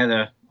playlist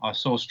together, I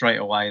saw straight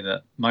away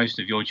that most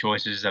of your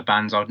choices are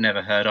bands I'd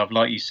never heard of.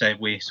 Like you said,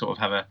 we sort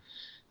of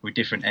we're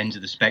different ends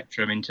of the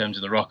spectrum in terms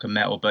of the rock and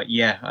metal. But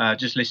yeah,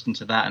 just listening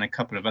to that and a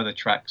couple of other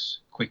tracks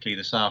quickly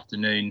this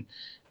afternoon.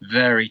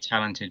 Very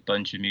talented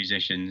bunch of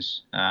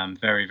musicians.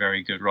 Very,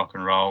 very good rock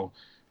and roll.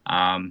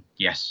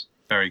 Yes,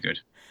 very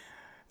good.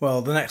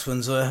 Well, the next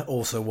one's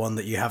also one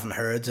that you haven't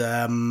heard.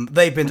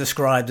 They've been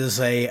described as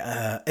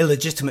a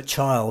illegitimate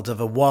child of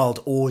a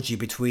wild orgy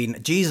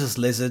between Jesus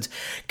Lizard,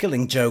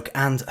 Killing Joke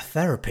and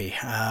Therapy.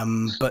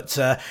 But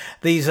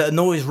these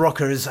noise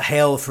rockers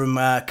hail from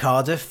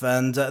Cardiff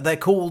and they're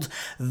called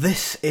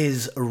This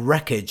Is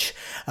Wreckage.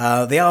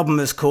 The album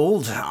is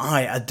called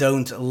I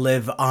Don't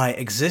Live, I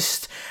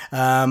Exist.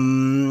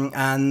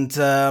 And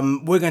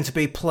we're going to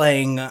be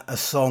playing a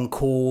song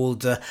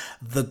called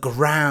The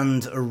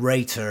Grand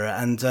Orator,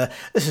 and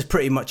this is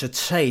pretty much a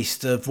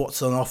taste of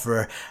what's on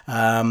offer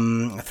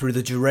through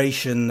the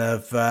duration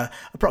of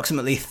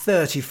approximately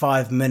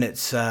 35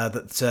 minutes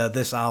that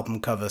this album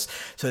covers.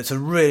 So it's a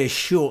really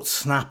short,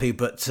 snappy,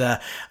 but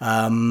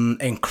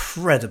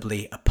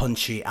incredibly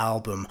punchy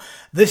album.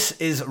 This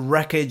is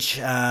Wreckage.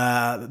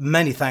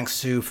 Many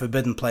thanks to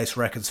Forbidden Place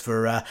Records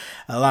for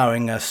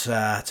allowing us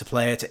to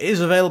play it. It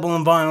is available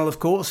on vinyl, of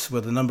course,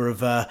 with a number of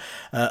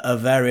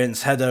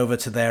variants. Head over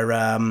to their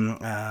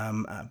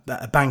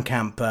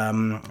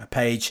Bandcamp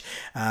page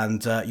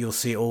and you'll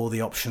see all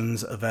the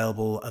options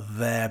available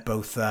there,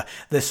 both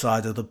this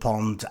side of the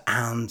pond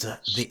and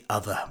the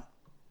other.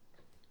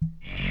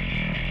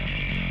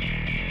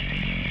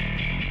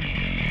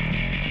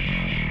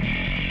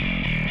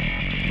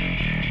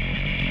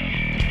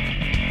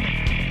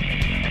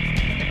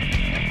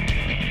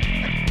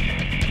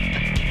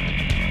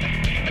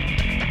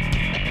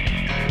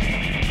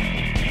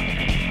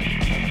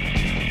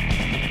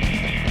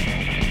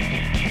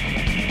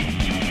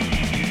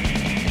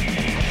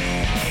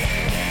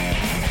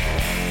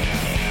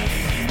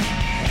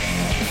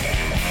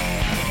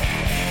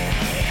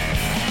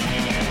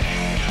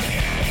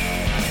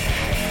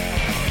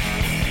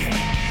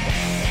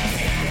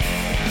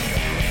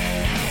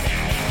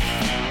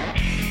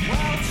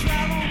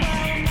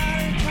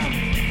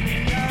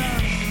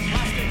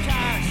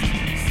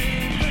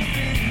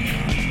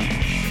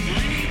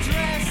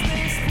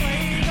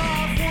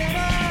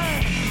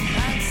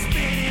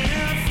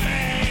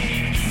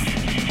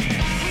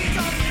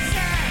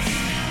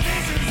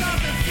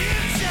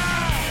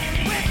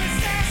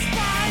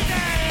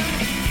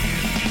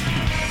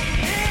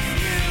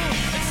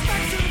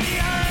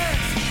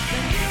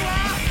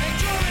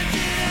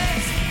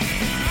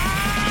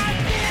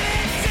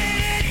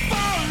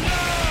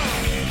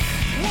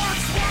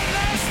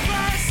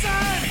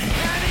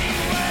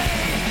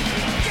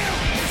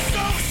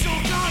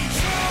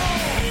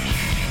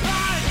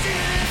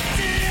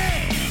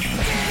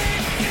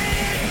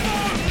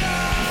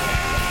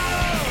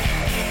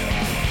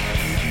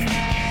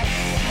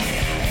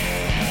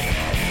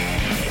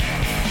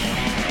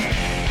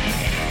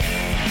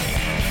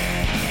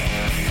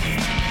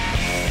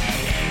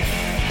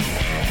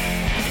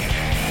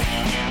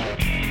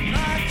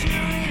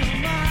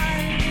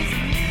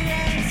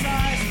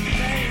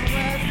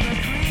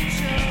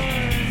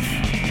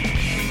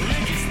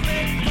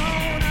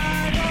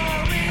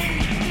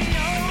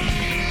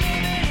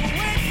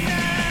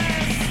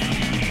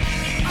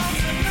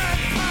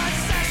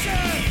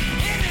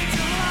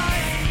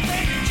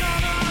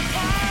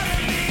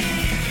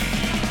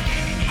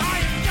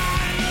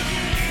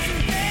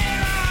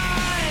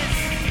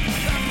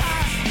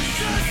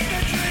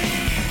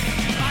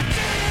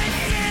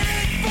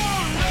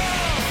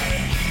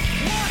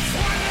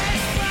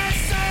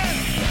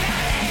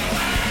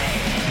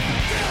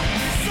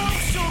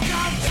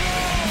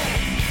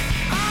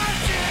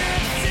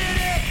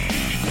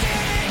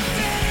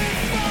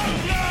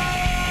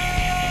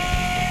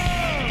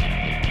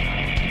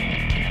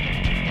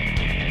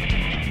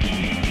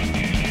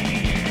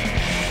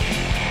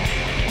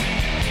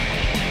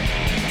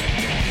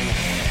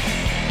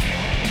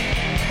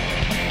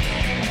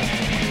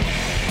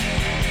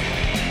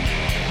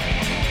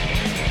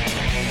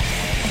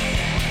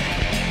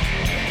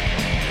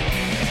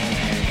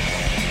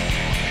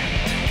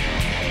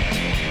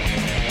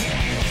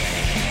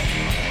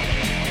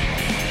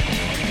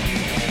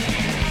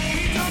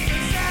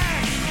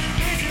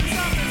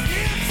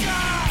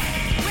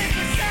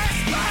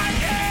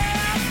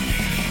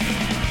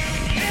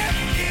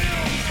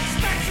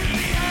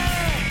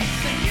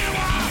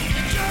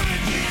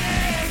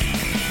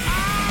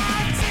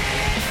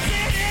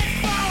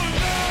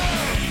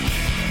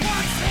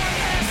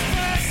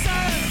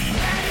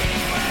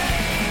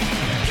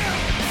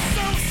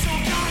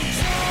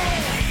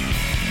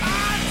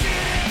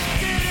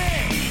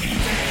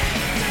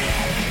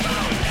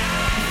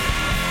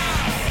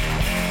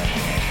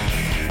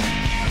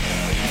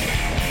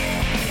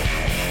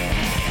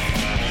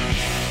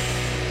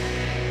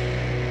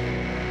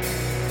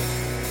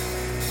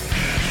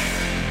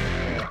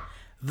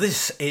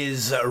 This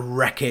is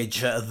Wreckage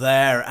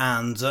there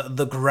and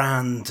The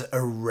Grand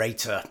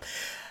Orator.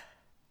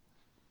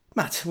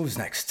 Matt, who's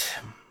next?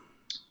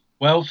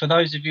 Well, for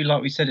those of you,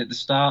 like we said at the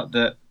start,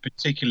 that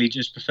particularly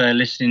just prefer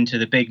listening to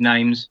the big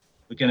names,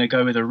 we're going to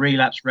go with a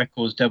Relapse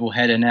Records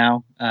doubleheader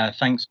now.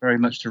 Thanks very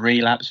much to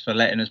Relapse for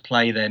letting us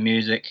play their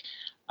music.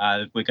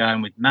 We're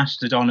going with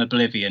Mastodon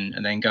Oblivion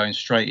and then going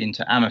straight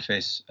into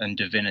Amethyst and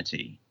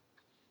Divinity.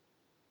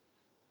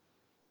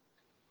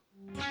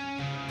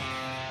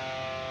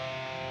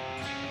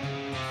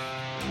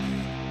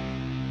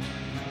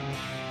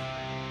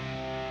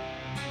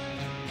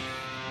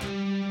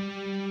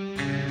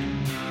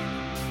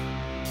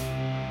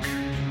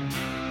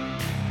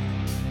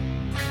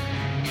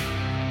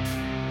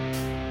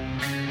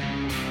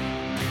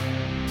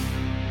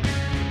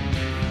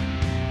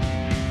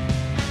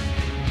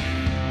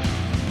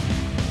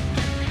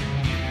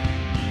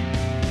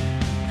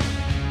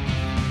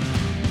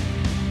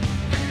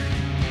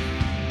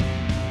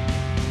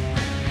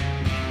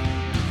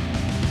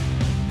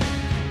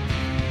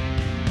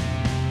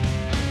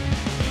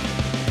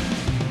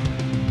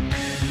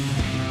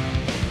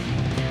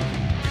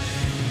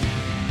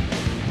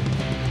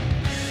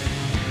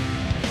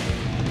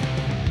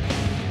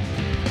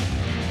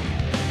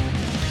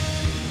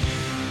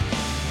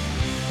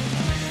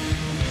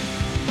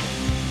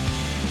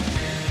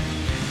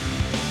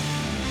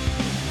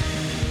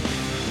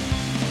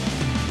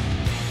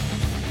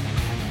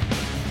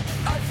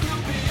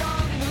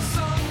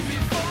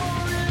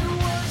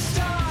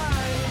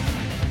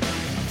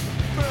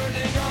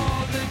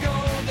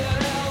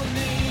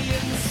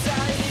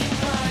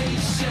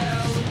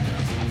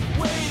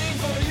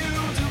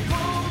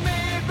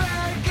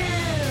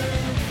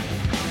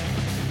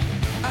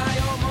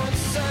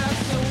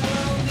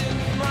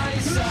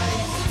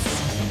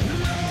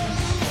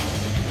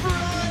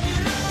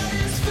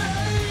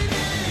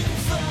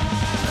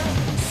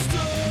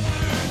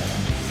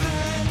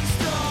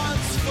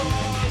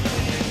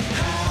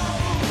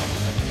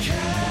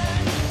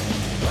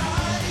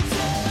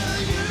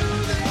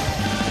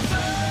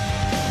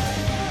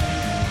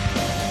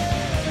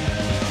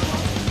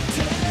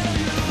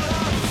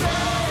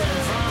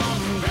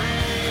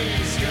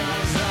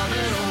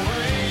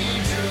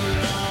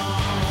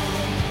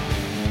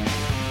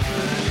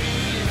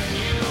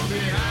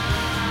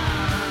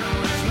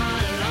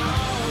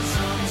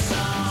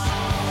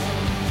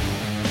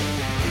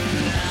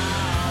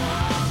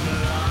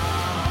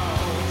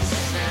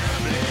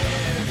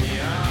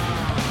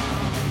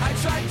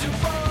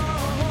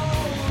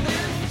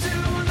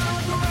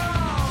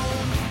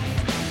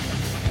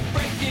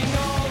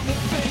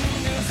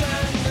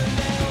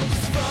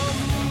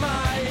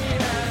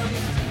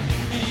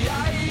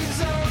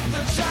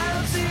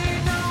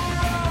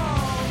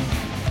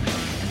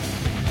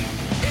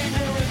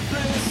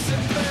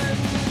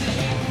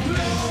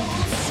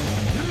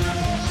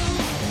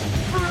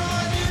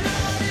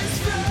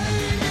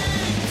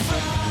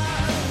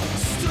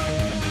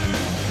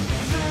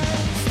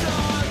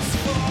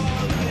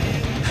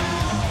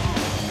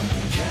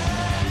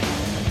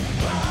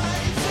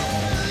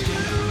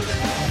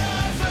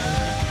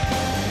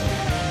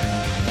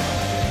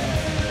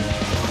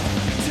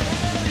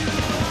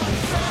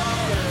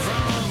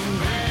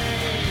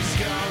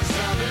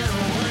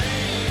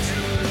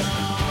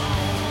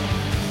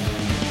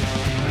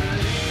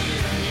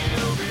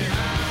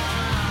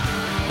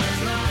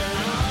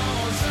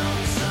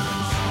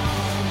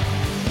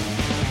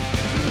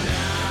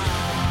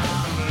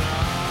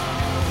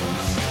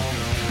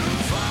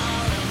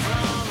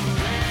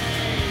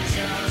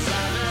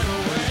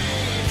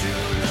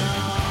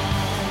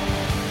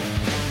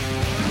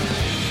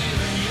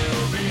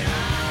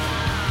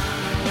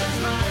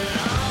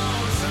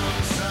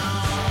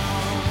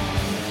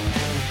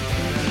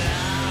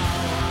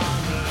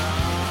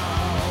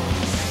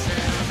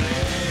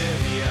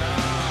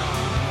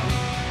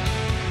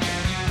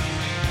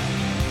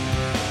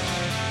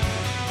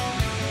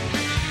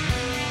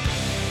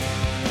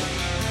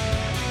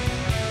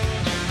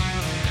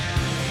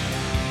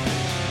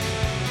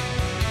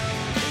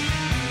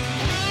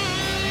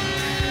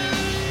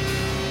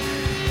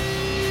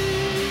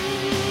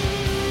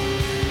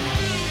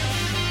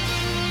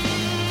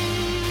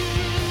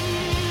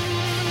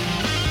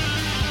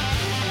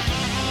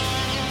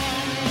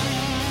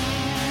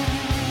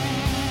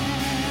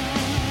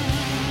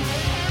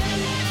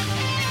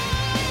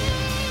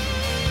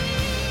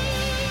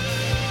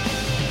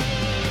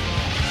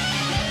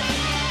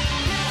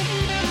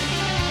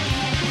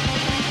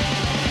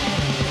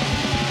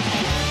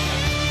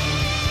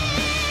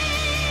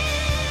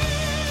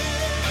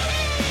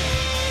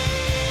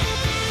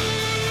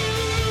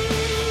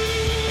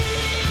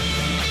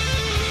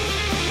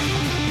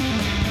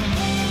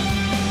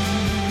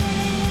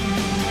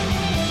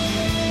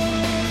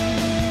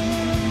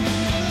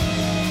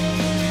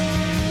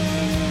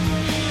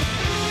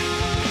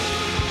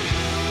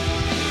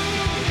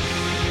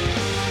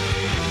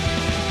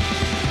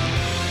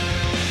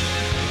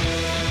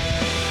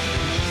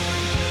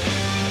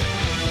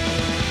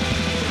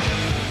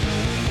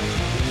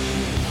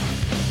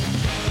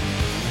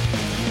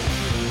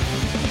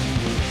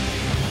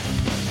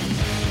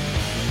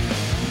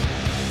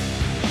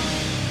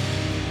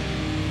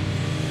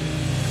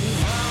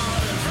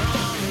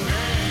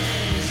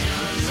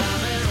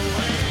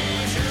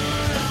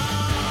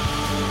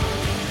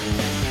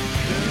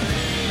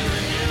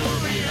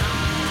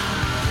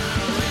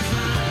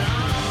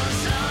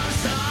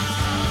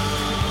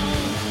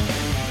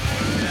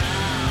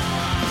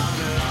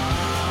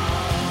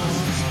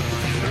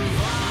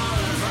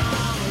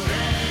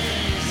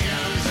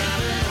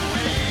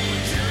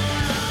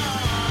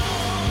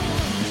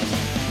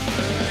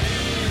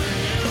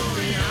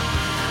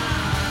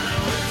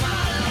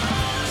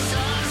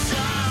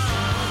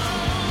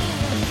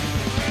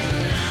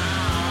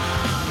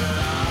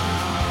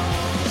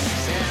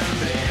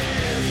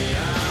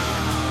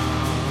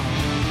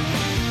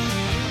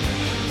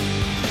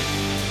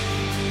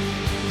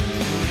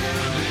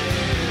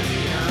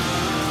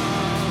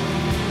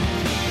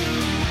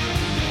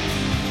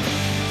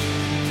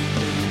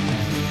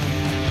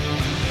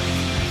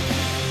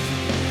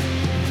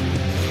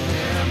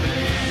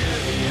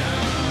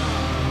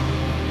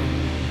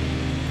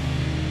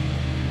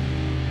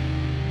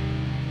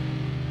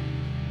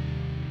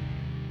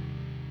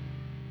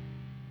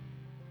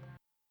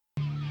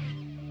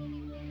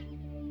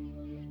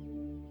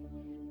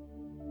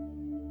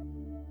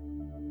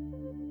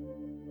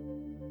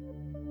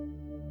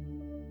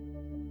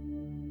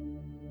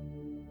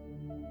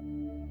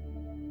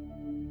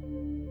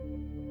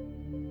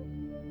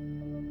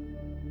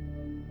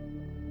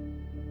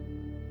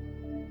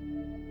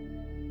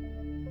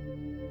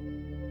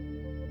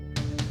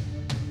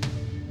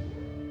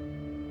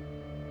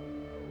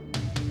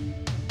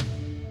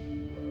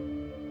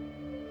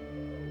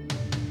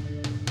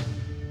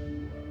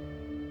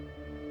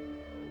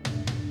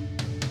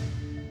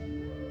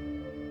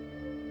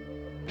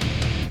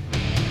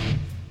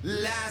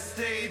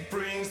 state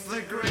brings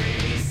the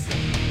grace.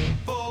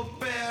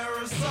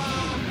 Forbearance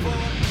of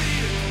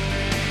forbidden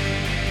name.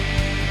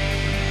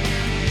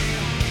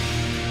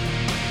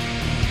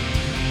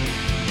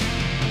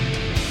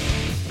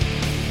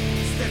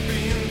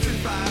 Stepping into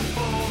five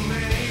for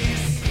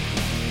maze.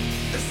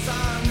 The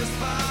son is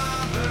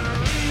father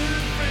in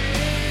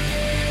frame.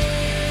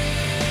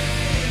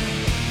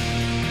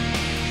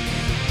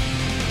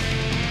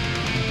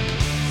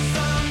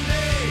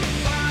 Someday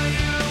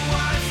fire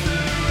wipes the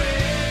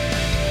rain.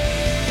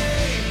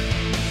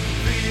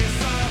 These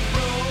are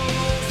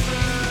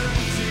frozen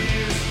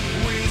tears,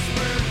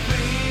 whisper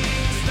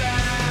things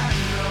that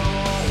no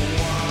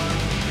one.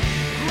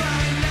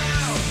 Cry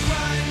now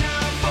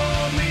for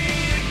me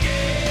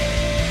again.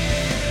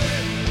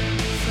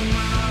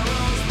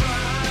 Tomorrow's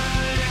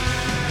bright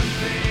and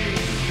fade.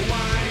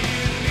 Why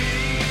you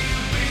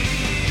need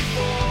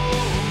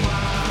before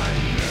my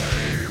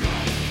name,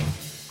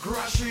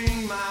 crushing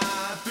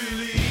my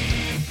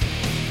belief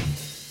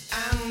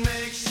and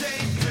make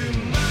shape to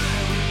my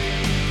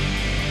relief.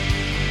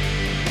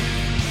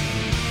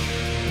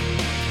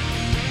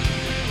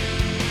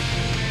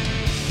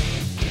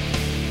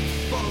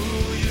 For who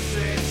you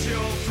said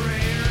your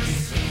prayers,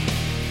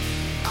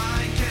 I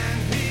can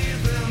hear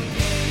them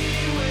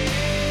anyway.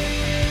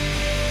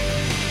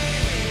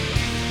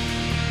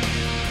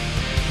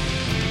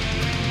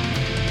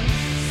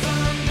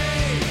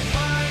 Someday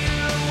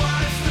fire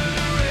wipes the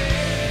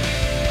rain.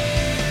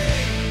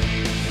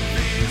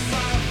 These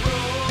are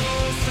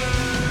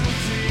frozen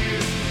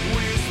tears,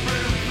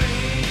 whisper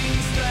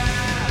things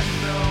that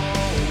no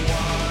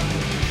one.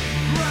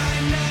 Cry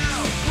now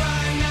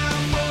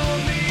for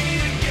me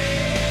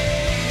again.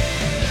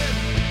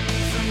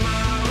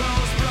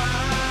 Tomorrow's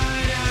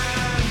bright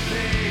and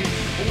fade.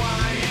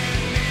 Why you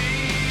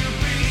kneel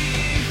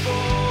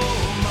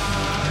before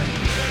my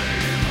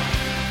name?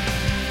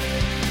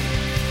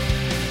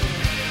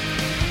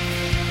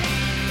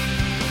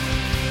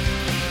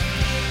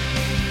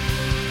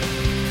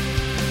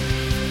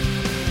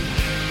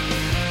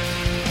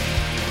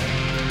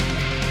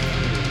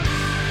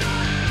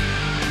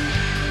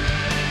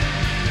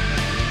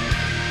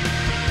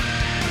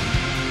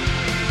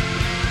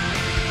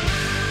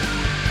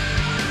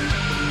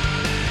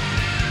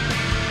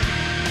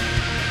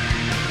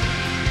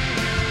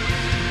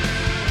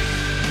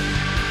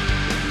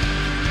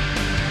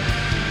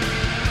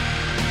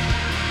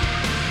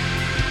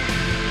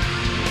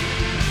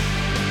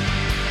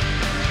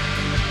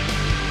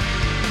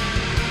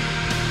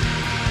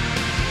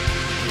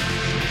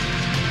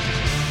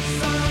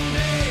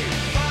 Someday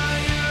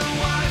fire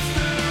wipes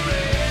the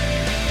rain.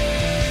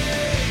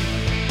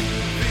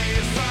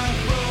 These are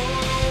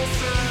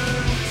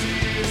frozen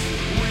tears,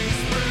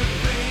 whisper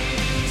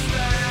things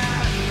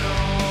that no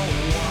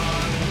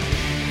one.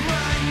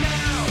 Cry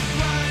now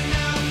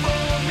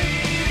for me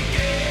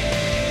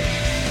again.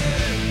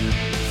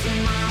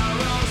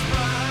 Tomorrow's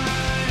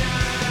bright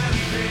and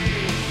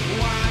fade.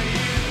 Why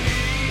you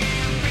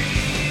kneel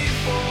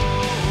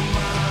before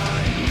my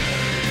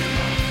name?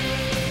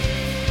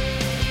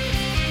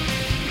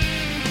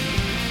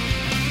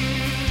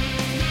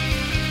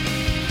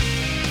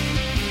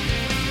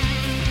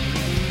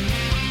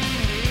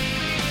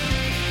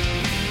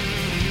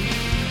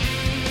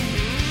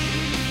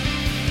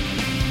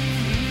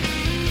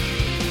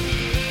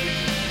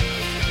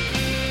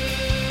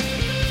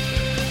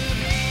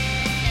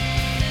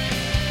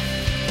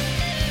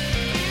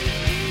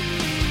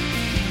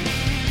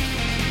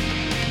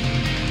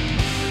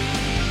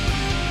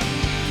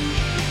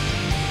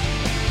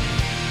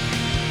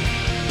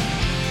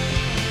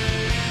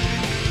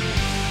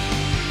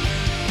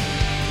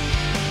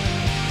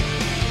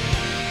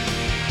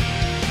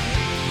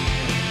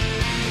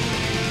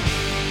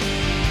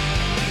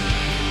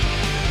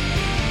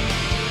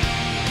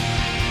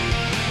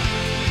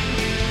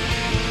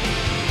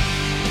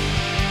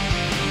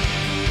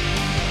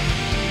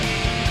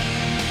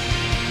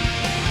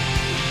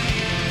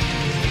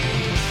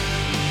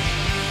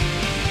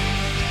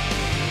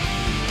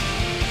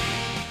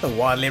 The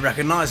widely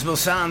recognisable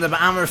sound of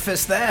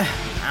Amorphis there,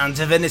 and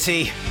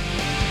Divinity.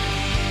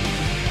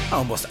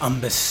 Almost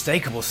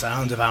unmistakable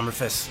sound of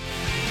Amorphis.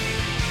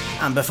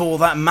 And before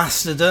that,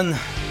 Mastodon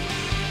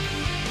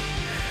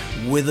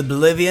with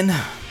Oblivion.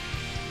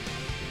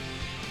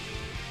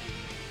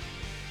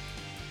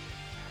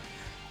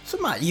 So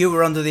Matt, you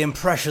were under the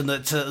impression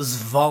that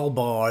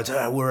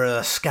Svalbard were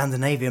a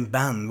Scandinavian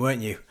band,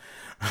 weren't you?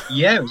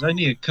 Yeah, it was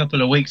only a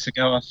couple of weeks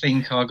ago. I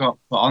think I got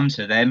put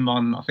onto them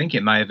on. I think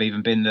it may have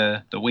even been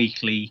the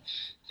weekly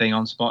thing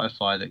on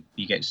Spotify that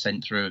you get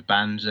sent through with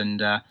bands, and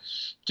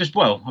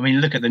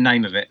look at the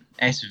name of it,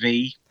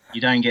 SV.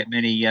 You don't get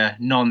many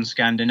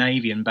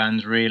non-Scandinavian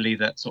bands really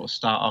that sort of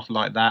start off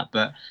like that.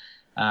 But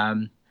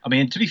to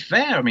be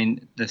fair,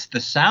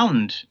 the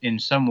sound in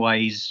some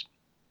ways,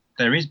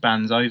 there is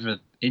bands over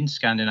in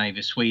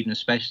Scandinavia, Sweden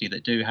especially,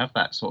 that do have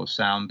that sort of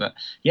sound. But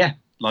yeah,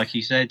 like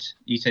you said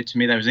to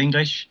me there was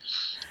English.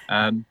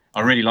 I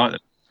really like them.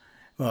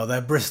 Well,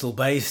 they're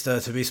Bristol-based,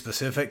 to be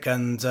specific,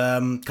 and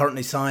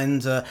currently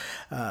signed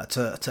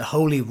to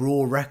Holy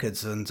Roar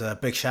Records. And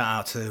big shout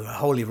out to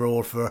Holy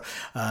Roar for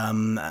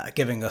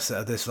giving us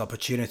this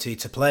opportunity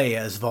to play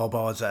as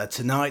Svalbard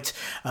tonight.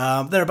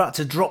 They're about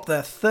to drop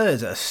their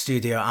third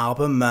studio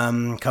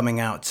album, coming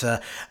out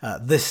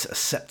this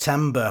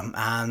September,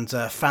 and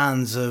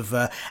fans of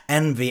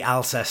Envy,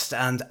 Alcest,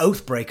 and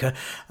Oathbreaker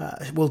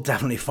will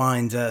definitely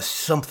find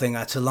something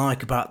to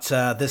like about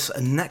this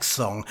next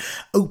song,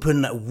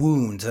 Open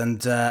Wound.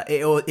 And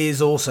it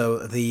is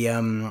also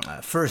the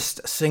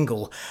first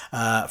single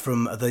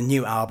from the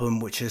new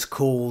album, which is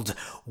called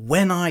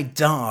When I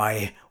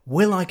Die,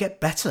 Will I Get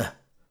Better?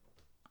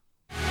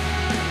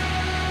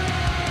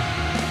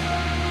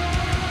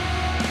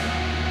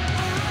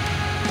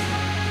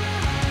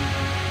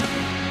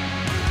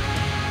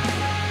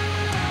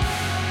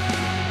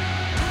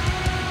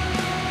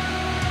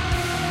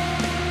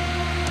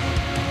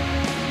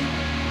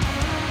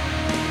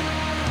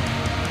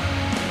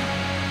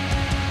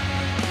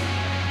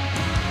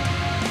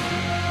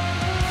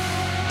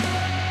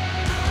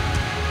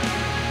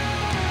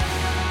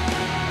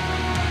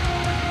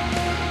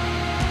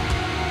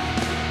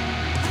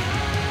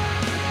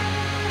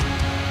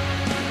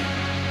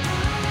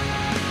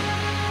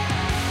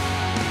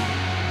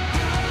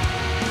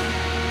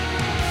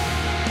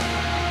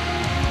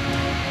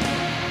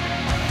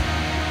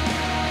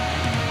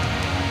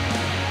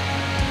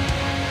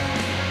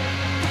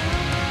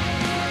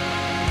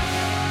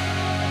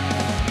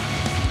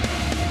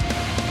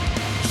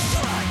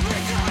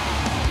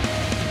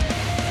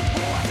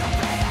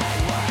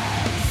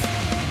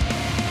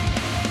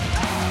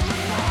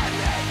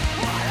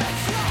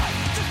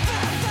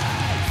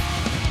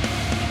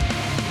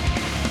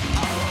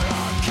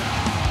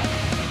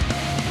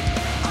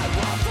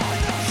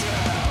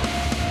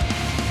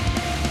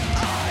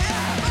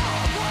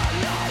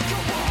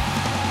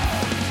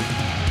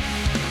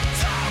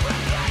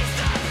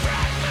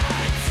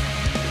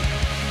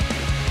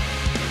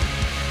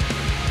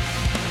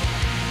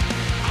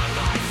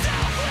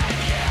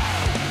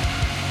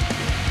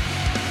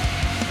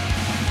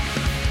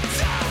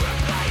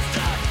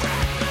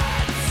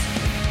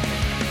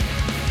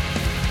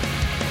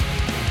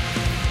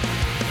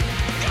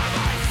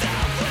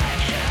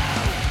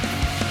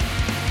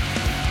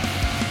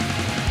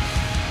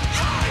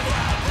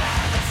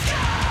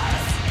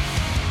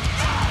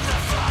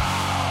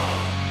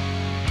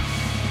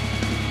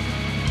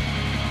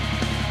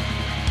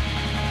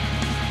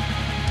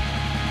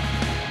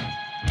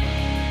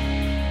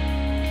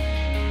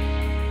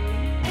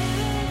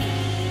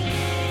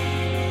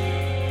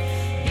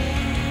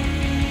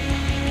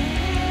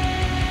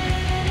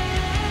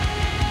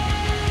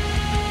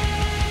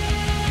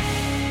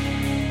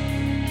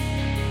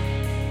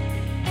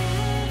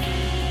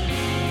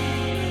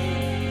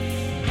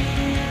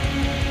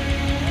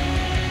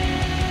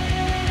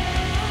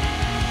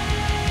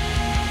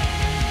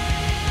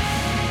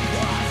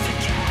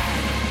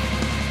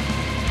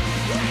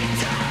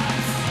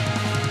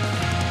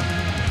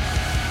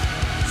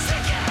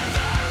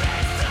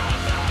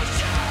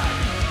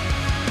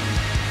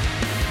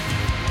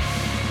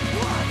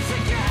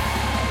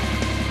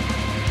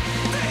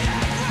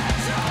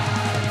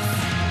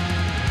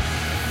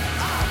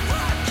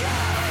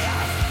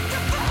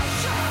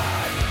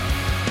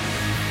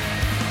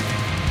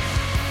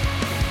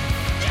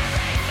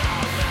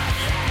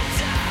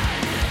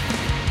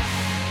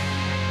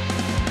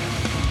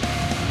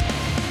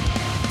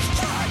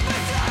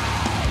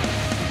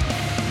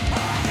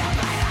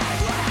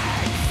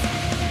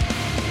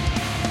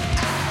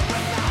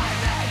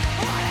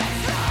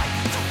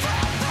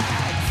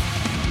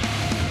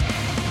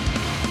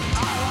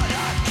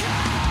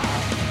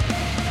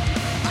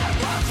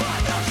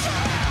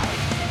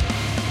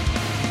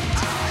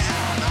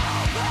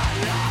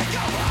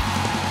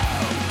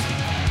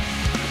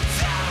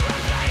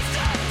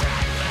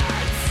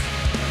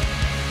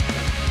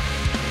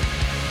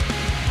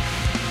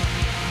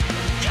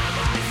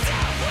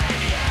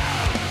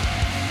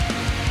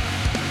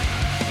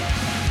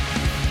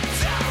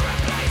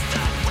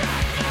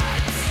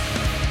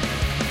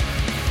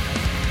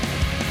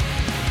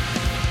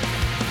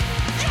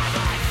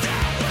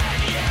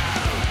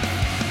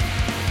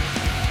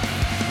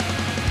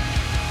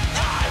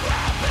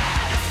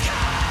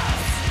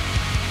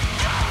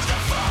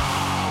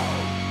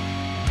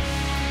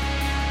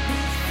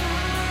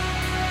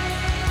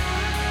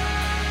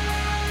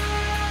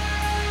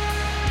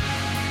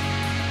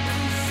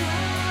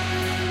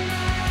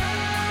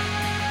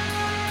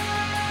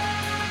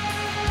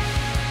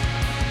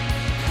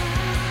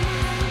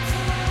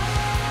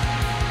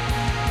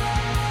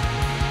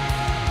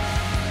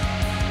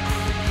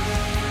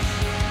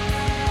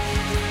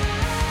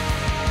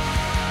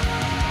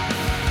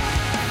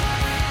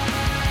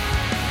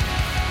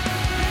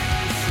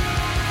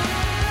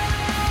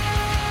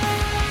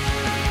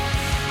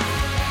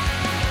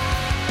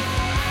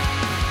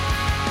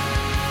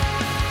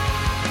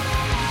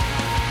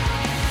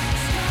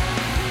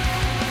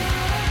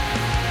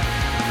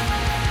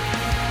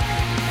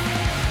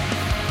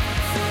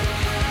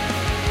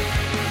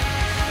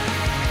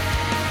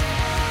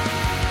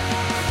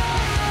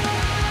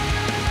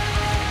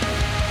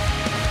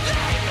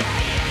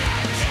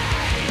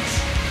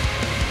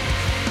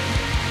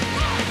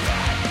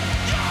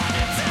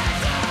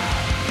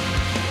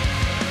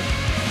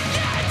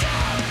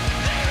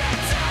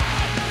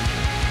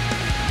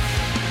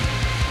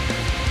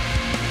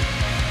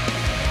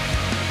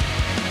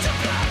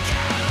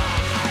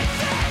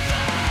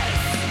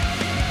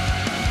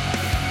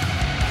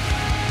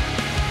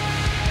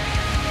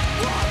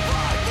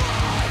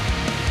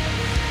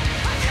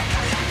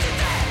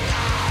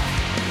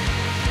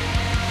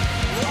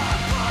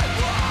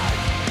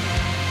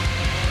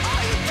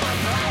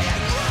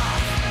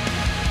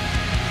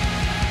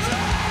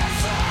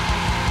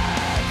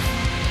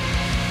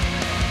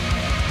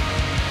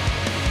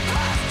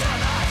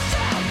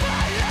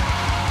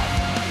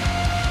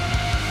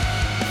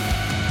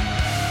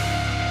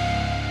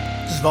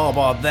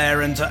 Svalbard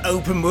there, and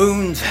Open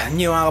Wound,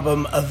 new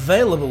album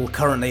available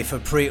currently for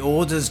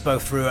pre-orders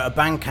both through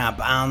Bandcamp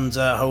and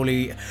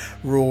Holy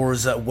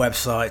Roar's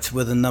website,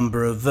 with a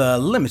number of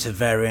limited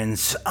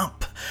variants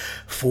up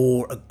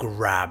for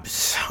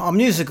grabs. Our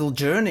musical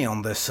journey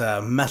on this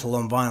Metal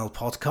on Vinyl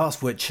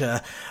podcast, which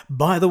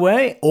by the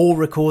way, all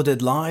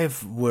recorded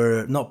live.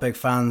 We're not big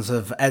fans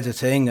of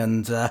editing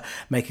and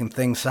making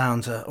things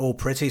sound all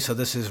pretty, so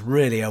this is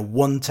really a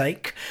one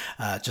take,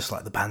 just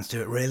like the bands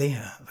do it, really.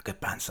 The good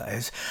bands, that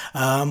is.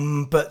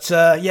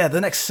 The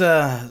next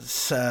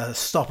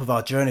stop of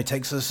our journey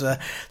takes us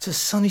to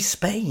sunny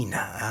Spain,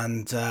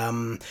 and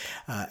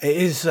it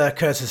is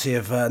courtesy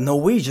of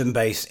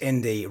Norwegian-based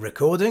indie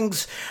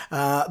recordings.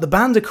 The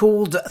band are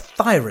called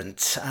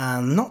Tyrant,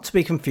 and not to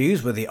be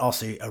confused with the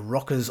Aussie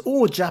rockers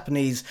or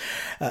Japanese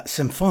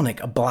symphonic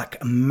black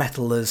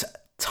metalers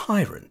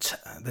Tyrant.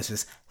 This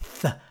is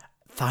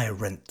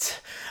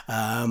Tyrant.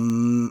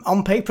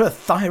 On paper,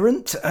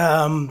 Tyrant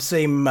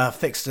seem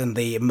fixed in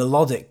the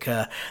melodic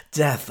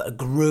death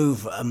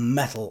groove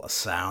metal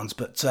sounds,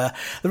 but the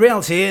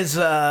reality is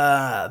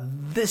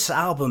this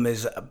album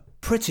is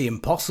pretty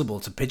impossible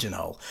to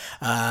pigeonhole.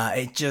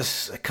 It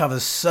just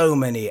covers so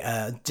many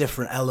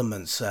different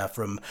elements,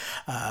 from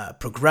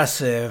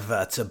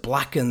progressive to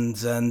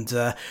blackened, and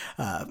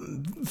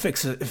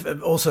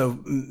also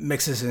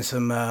mixes in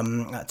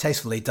some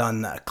tastefully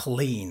done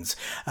cleans.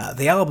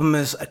 The album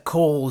is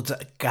called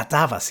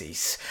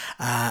Gadavasis,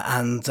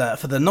 and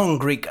for the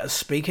non-Greek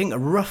speaking,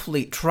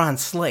 roughly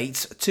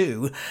translates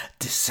to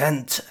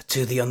Descent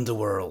to the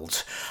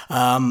Underworld.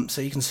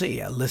 So you can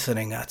see,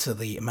 listening to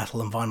the Metal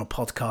and Vinyl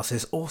podcast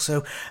is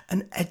also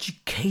an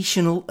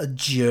educational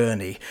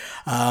journey.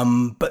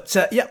 This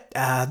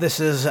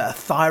is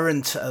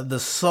Tyrant. The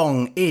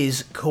song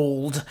is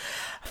called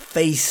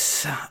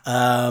Face.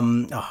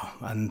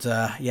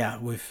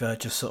 We've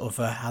just sort of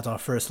had our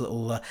first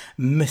little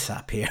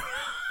mishap here.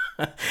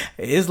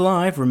 It is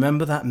live,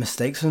 remember that,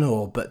 mistakes and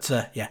all. But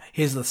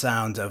here's the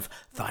sound of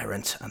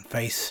Tyrant and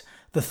Face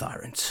the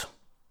Tyrant.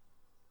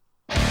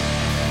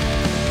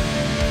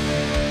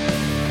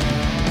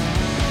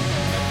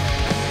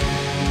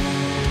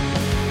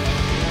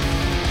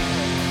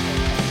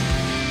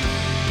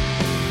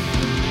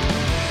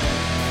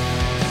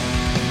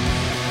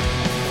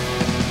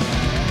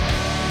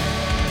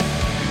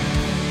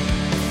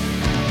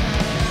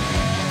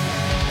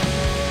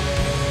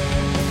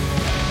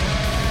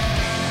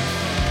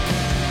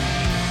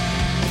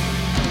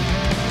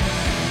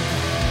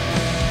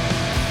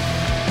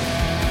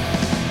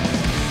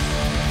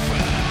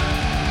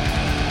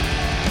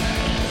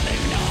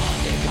 Living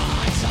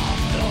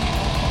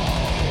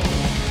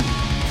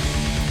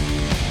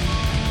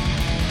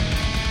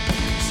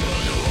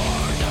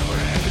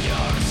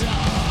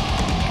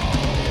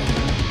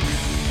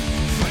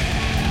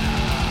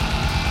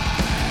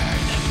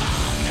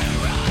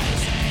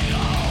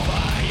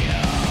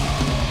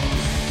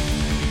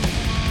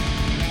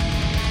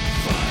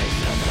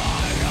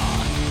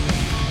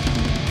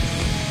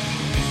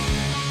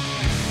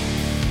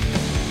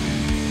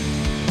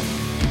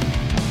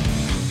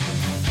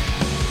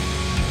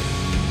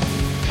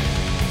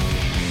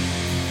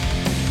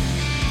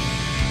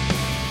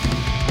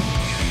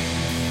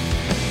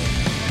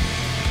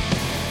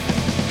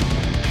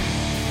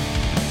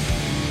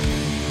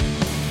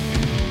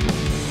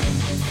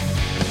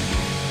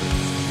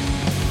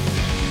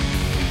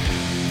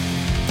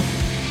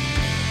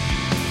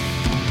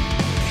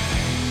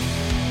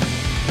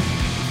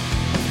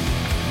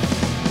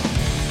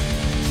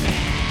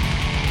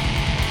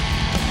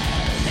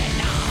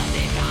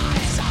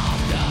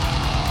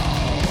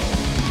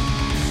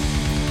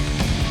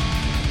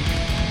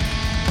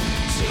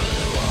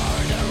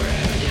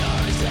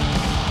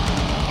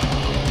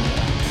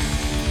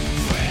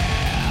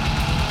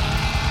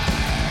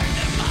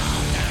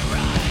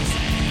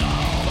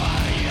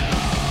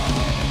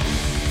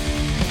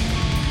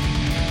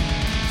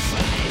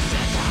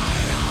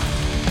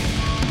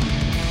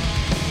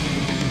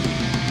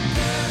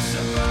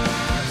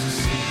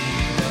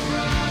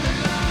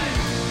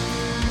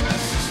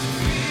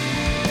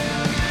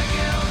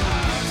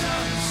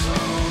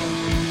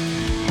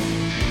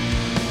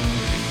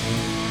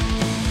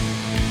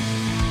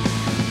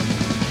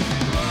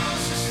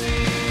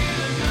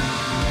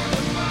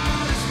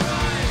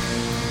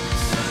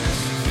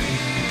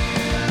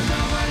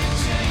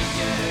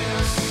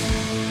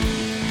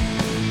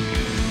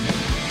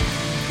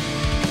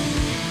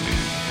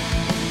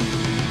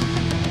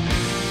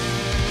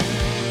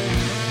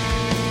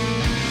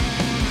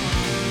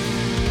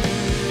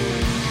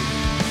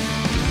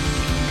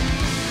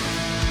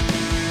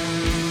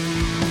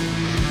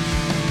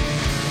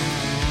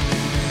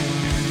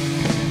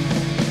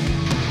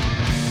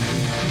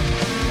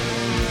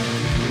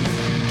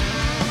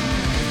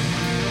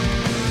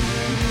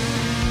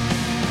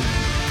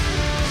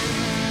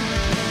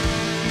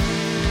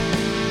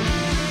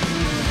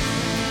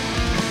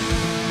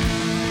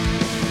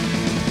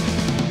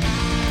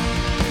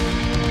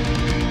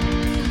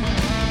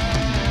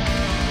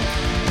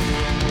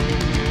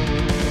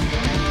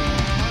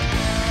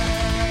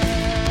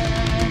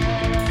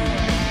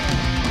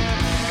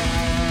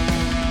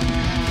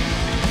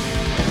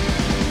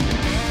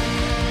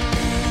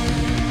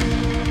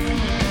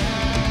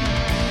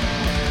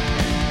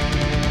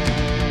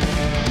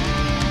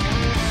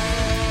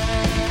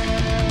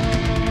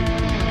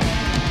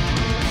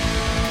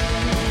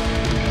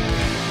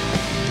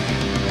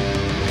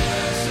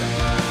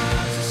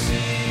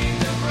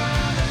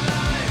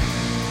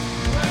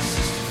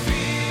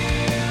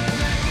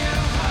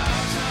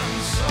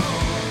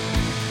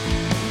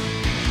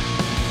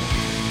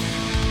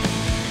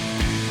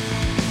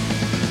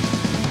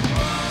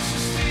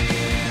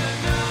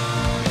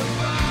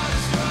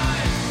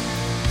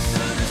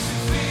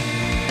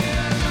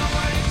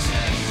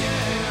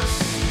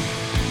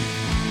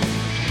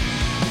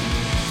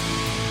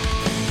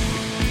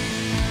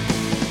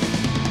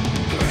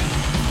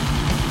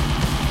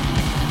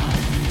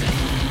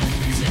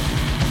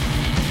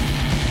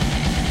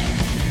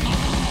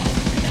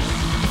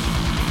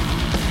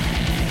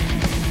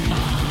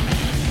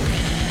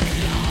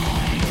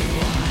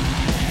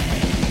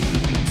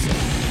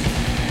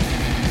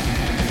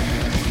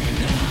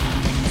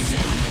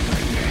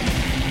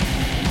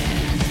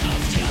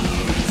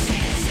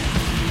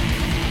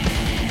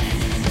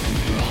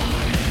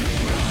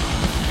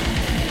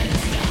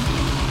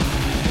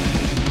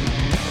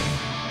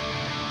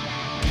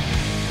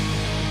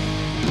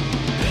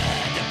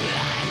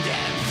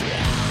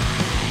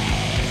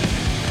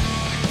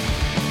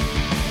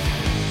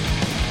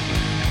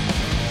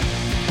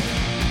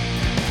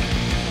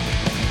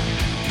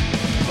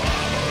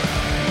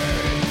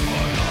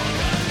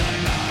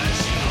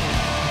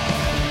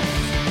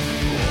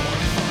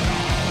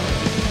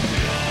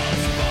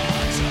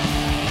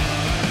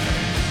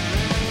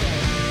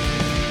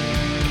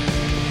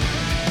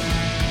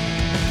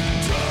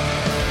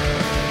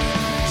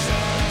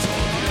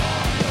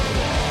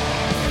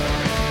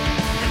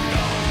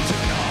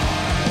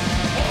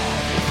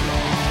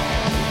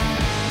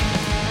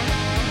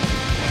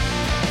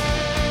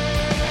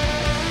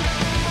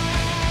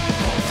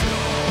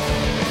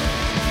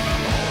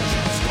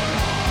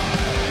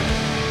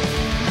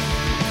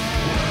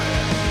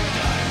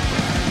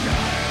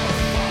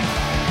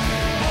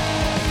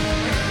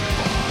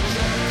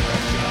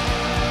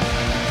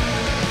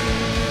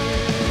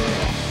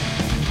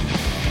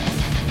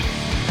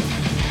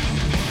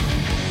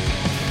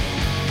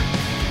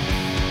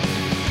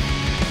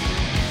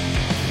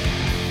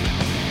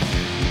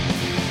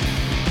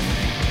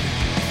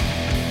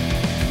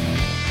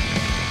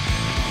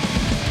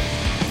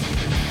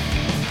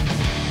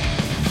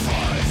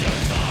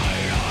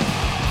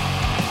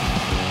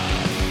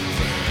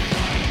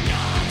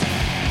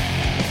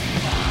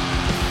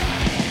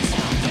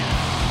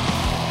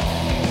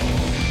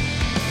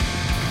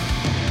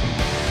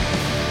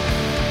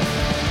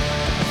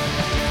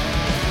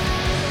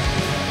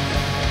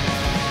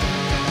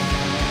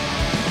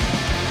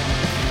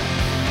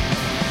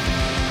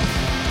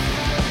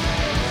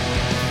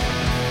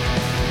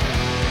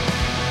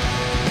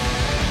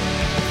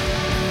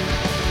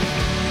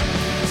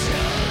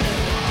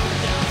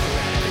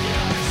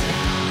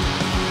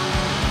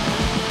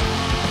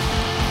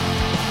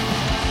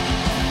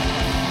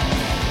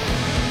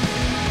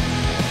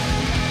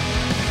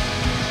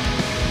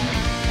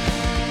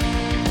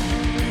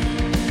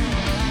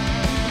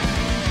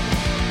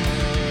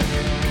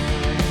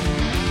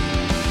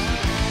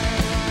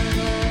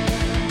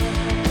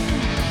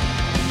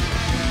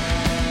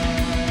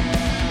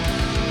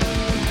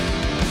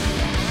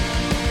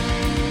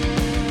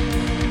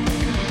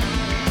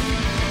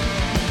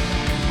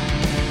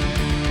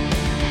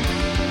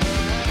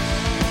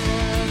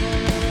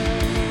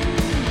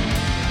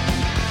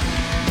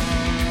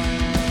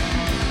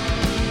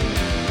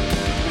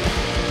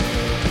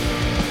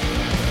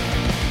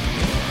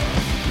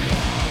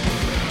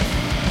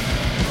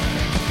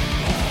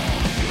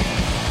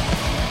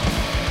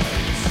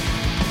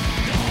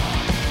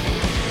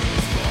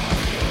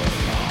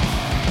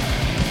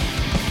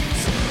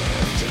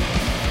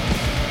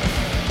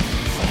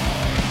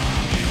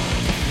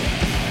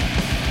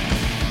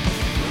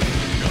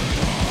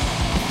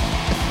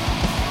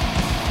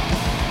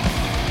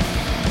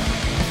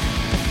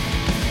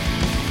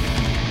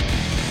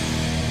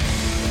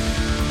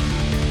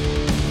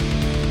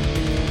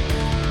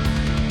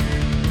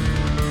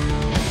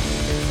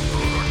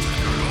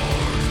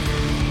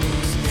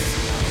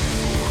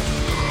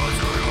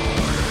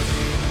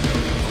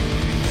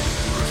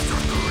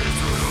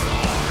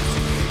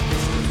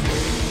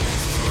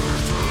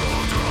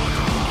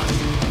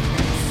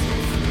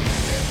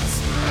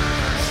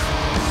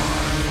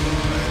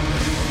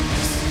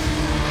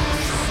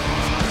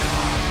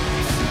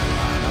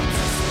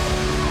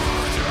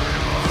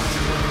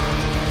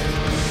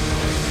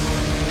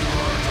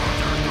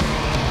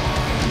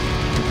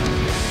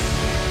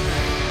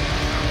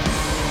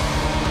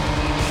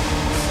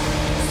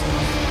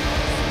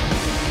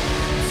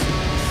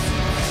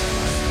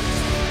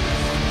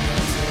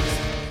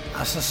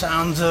That's the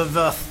sound of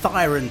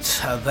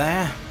Tyrant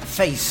there.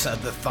 Face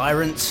of the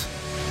Tyrant.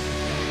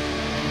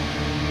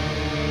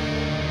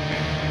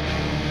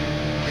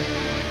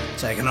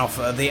 Taken off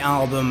the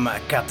album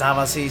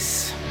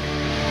Catavasis.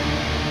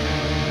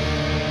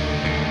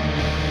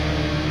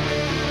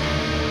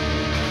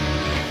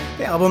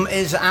 The album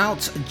is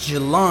out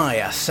July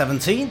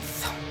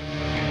 17th.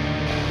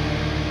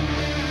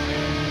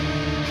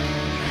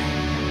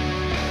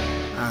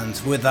 And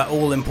with that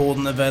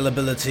all-important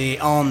availability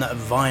on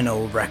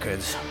vinyl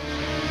records.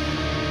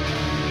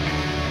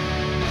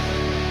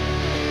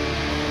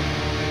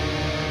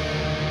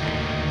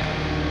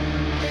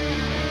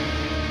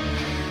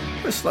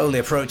 We're slowly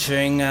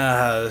approaching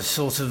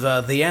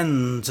the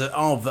end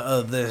of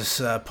this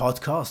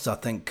podcast. I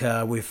think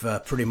we've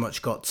pretty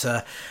much got,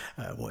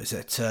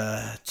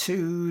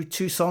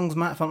 two songs,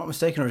 Matt, if I'm not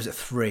mistaken, or is it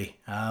three?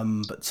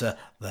 But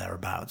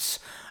thereabouts.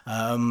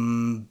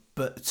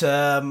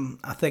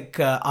 I think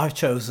I've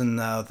chosen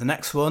the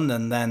next one,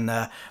 and then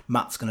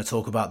Matt's going to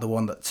talk about the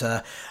one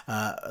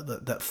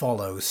that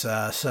follows.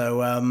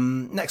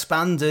 Next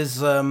band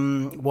is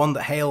one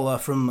that hail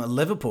from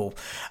Liverpool,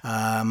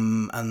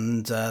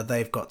 and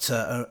they've got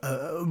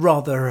a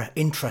rather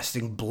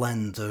interesting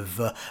blend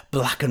of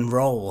black and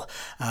roll.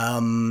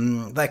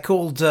 They're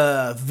called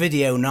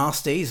Video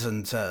Nasties,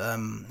 and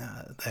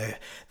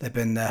they've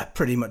been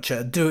pretty much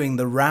doing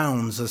the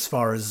rounds as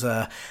far as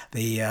the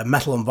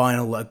metal and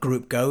vinyl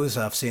group goes.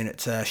 I've seen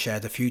it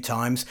shared a few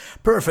times.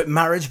 Perfect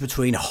marriage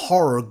between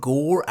horror,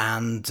 gore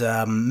and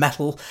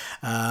metal.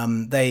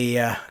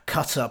 They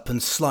cut up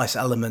and slice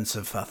elements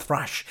of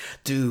thrash,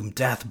 doom,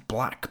 death,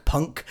 black,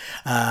 punk,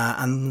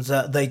 and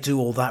they do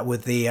all that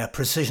with the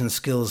precision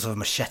skills of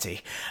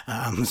Machete.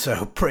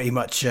 So pretty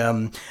much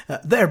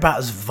they're about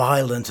as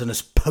violent and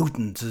as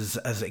potent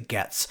as it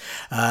gets.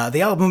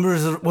 The album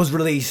was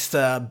released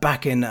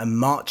back in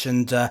March,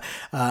 and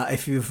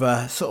if you've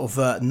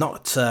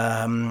not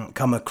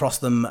come across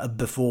them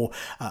before,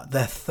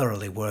 they're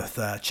thoroughly worth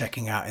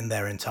checking out in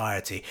their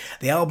entirety.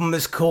 The album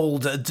is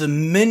called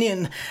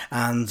Dominion,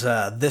 and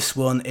this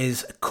one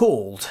is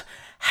called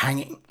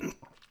Hanging...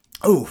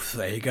 Oh,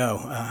 there you go.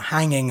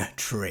 Hanging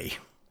Tree.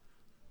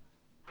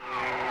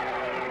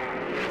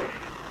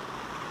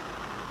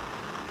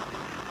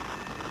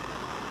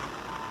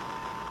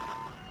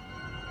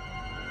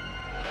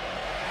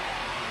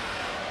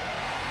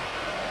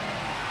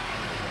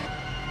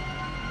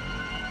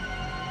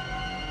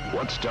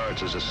 What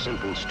starts as a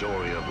simple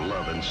story of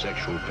love and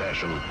sexual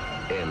passion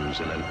ends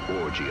in an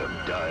orgy of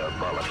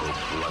diabolical,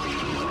 bloody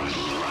lust.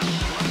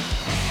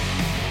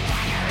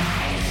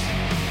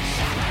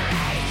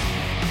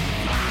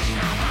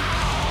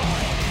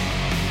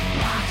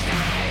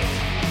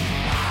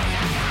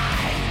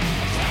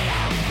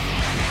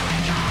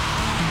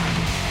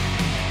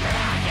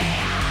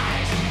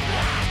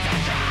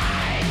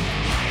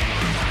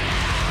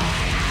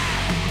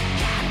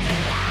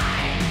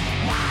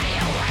 Why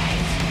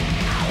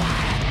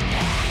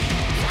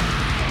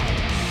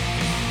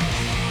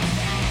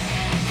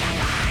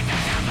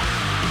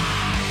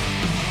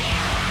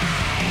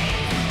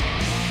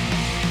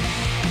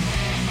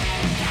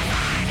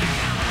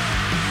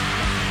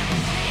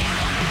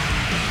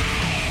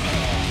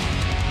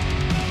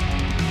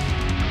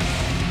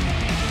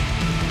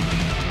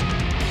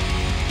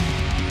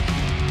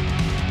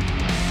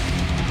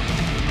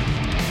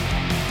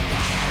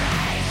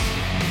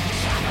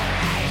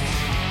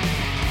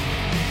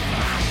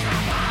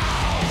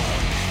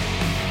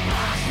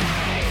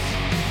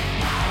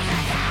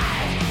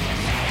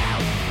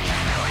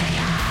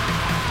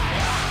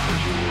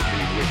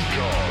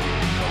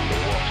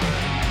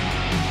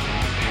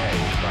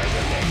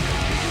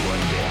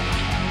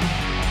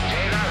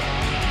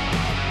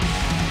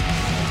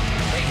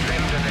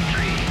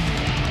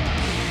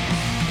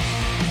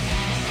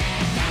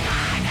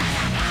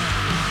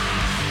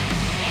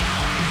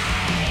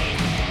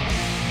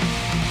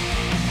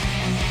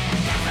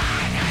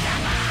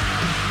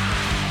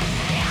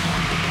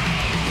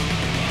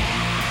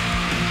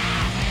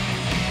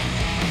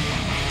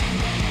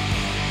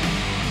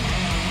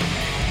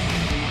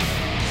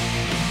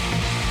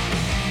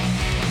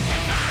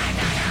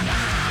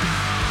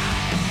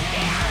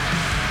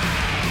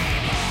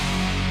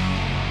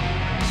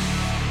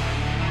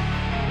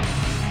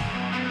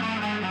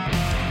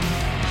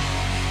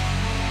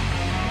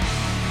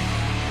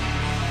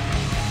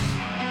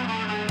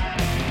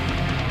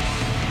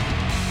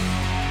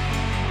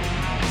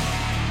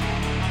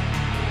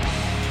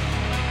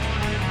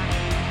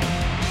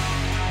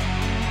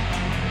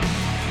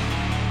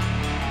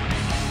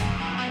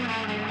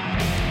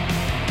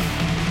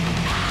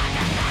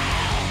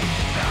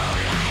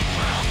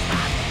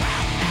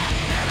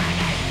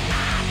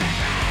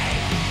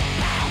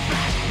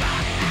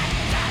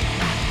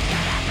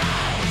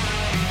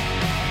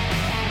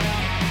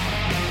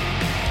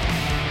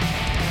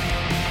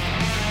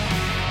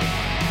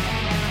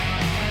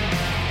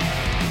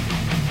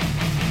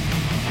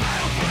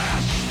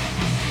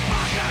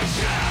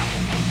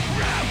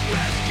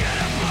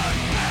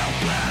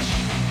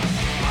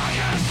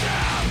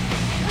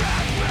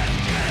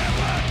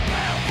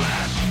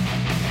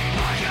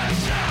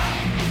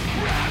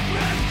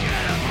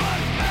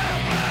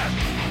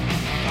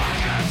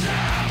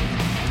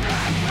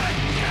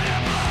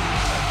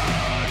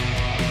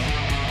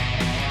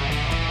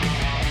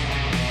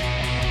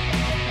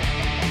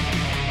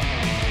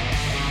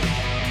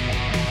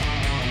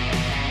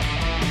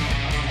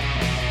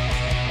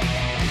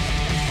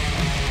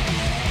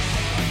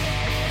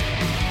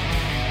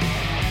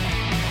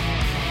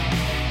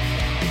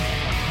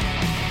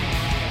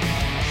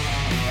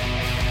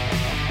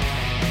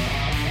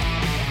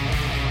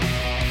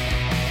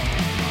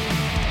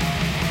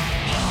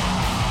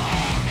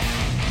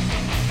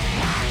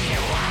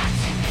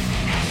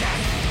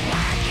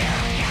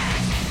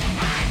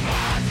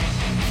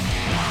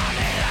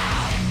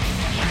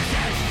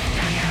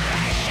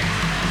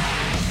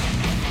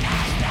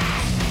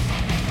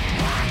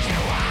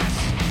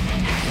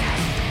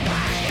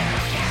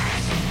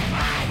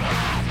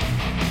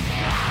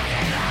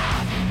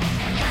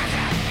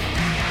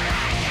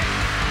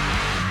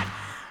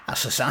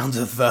That's the sound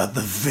of the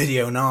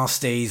Video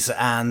Nasties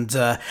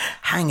and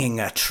Hanging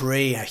a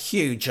Tree. A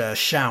huge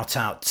shout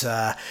out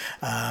to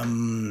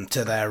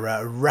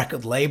their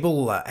record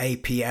label,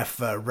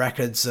 APF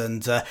Records,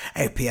 and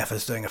APF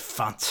is doing a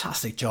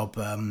fantastic job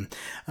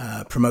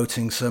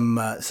promoting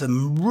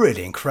some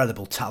really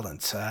incredible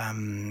talent.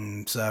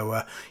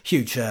 So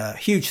huge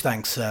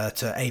thanks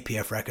to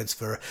APF Records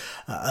for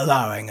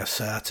allowing us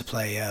to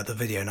play the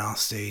Video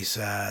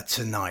Nasties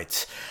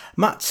tonight.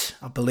 Matt,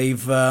 I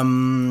believe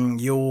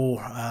your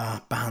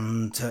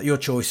band, your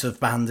choice of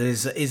band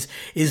is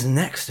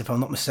next, if I'm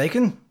not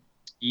mistaken.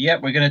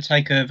 Yep, we're going to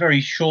take a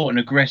very short and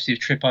aggressive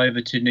trip over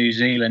to New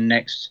Zealand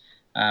next.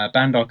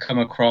 Band I'll come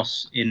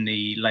across in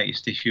the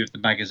latest issue of the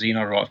magazine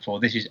I write for.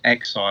 This is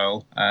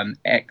Exile.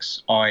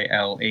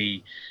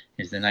 XILE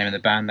is the name of the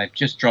band. They've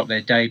just dropped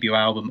their debut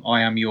album, I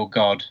Am Your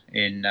God,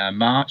 in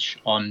March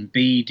on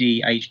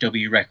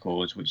BDHW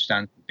Records, which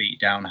stands for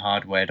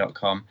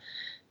BeatDownHardware.com.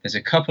 There's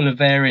a couple of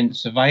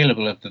variants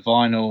available of the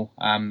vinyl.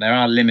 There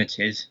are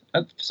limited.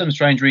 For some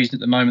strange reason at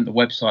the moment the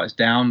website's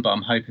down, but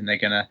I'm hoping they're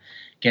going to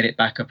get it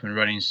back up and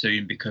running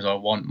soon because I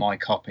want my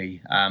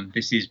copy.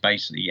 This is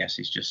basically, yes,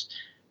 it's just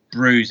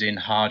bruising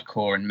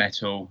hardcore and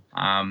metal.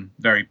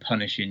 Very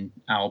punishing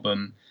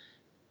album.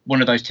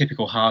 One of those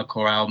typical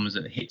hardcore albums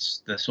that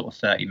hits the sort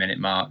of 30-minute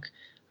mark.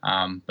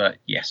 But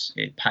yes,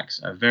 it packs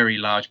a very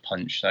large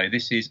punch. So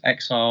this is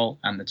Exile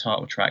and the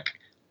title track,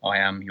 I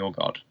Am Your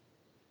God.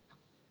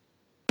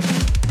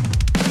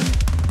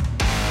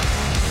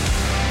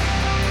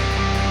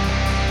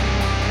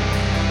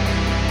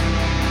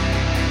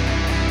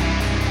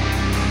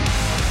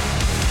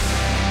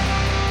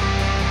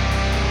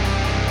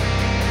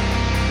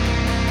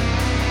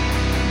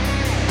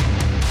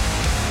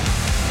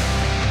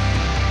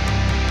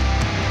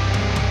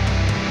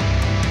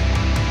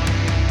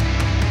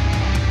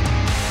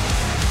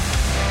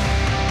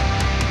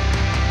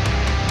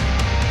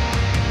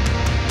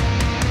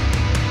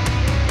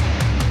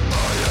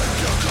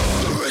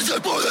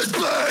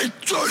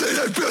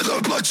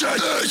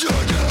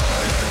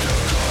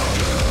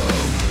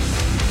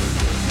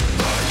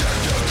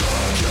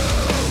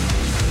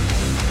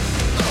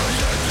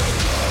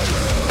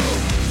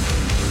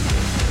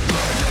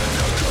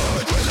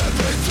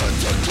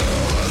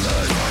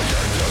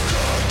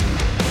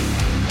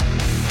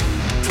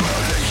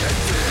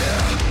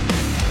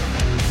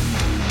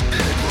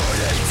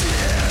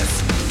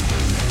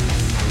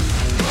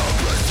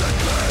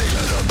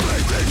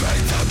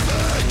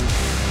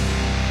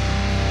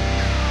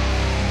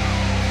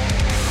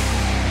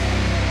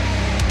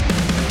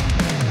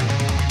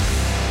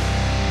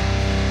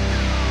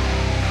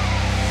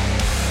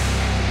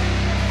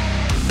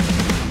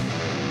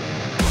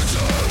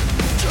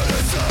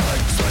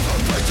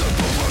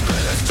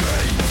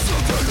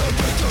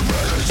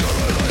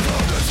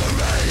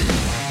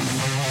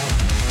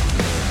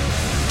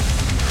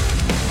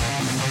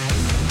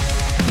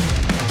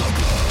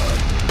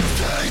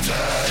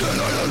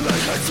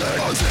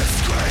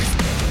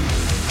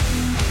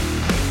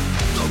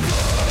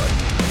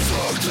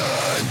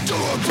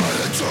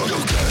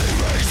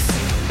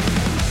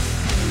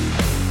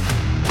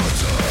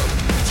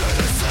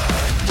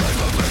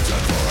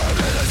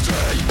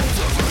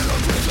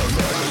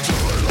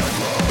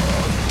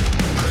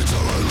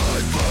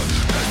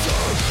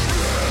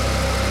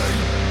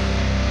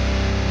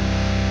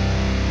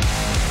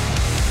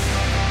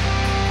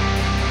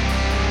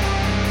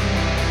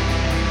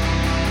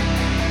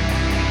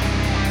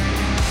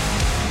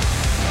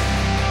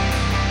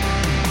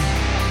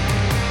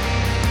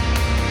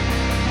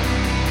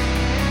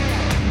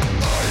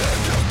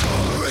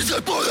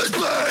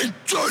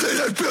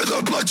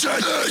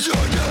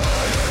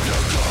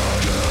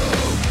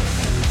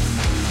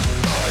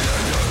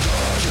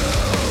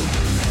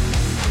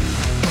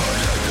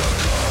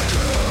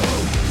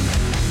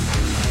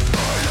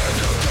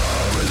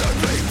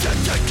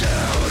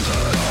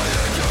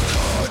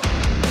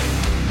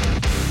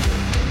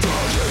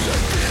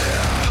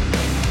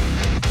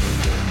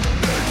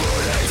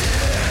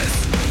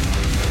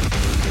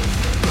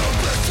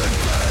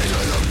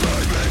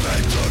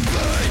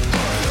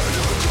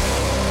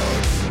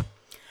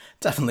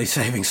 Definitely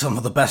saving some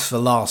of the best for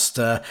last,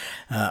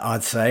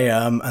 I'd say,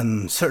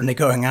 and certainly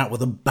going out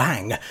with a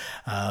bang.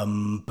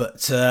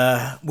 But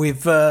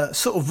we've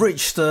sort of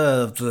reached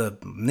the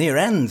near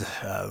end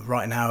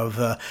right now of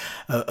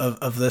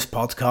this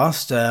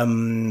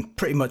podcast.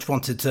 Pretty much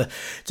wanted to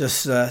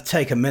just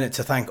take a minute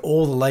to thank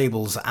all the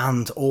labels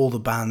and all the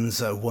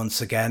bands once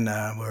again.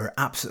 We're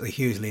absolutely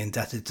hugely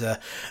indebted to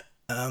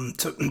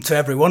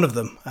every one of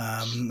them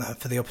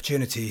for the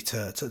opportunity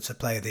to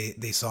play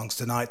these songs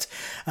tonight,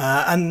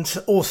 and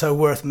also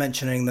worth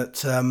mentioning that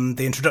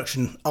the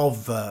introduction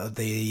of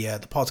the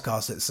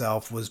podcast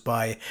itself was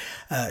by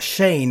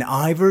Shane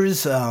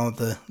Ivers.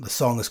 The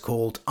song is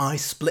called I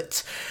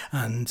Split,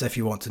 and if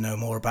you want to know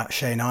more about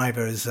Shane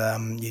Ivers,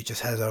 you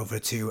just head over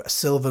to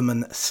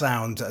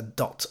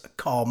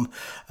silvermansound.com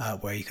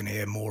where you can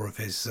hear more of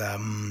his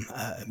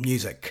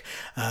music.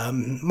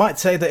 Might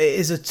say that it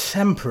is a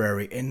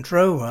temporary intro.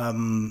 tomorrow.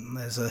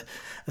 There's a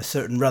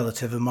certain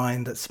relative of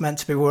mine that's meant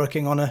to be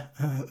working on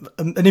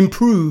an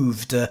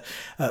improved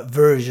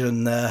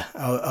version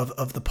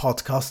of the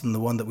podcast than the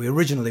one that we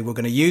originally were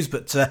going to use,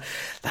 but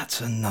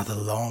that's another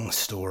long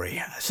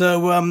story. So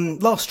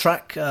last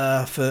track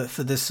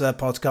for this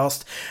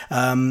podcast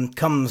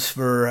comes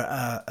for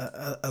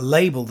a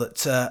label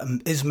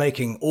that is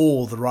making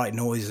all the right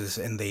noises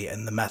in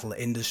the metal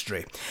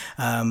industry.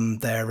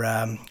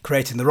 They're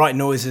creating the right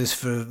noises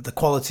for the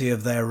quality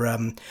of their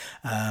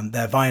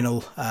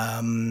vinyl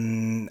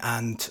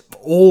and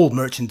all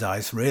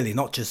merchandise, really,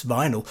 not just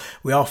vinyl.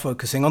 We are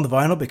focusing on the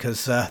vinyl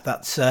because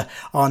that's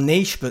our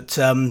niche, but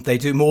they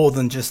do more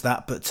than just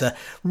that, but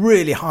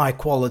really high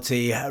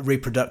quality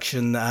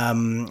reproduction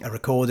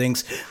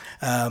recordings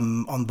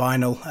on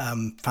vinyl,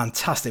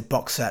 fantastic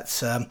box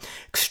sets,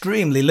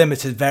 extremely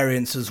limited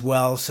variants as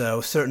well,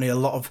 so certainly a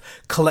lot of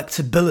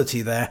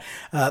collectability there.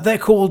 They're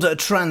called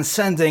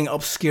Transcending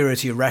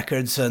Obscurity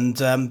Records, and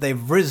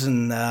they've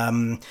risen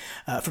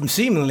from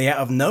seemingly out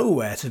of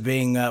nowhere to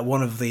being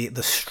one of the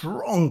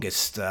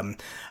strongest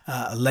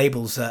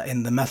labels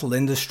in the metal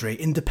industry,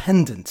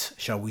 independent,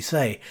 shall we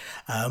say,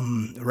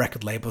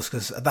 record labels,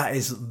 because that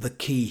is the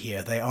key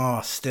here. They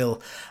are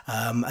still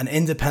an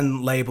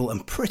independent label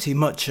and pretty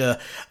much a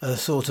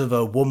sort of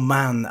a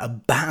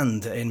one-man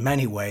band in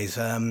many ways,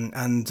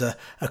 and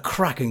a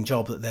cracking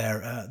job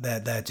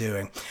that they're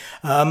doing.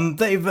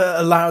 They've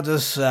allowed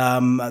us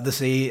on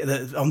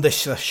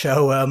this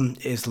show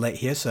is late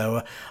here,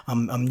 so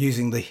I'm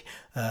using the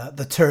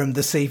term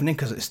this evening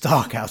because it's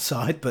dark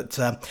outside, but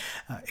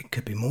it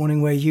could be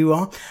morning where you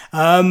are.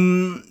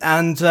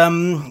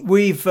 And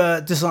we've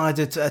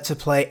decided to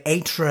play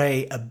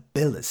Atre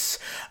Abylis.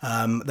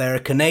 They're a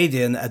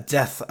Canadian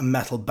death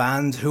metal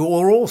band who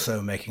are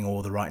also making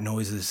all the right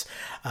noises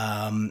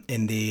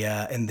in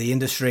the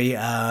industry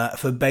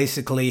for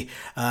basically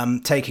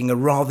taking a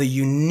rather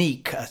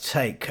unique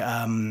take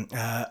on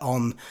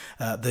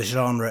the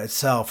genre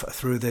itself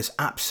through this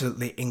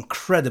absolutely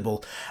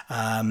incredible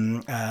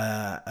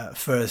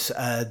first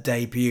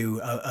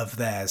debut of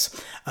theirs.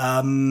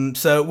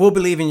 So we'll be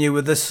leaving you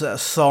with this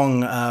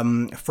song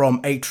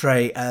from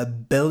Atre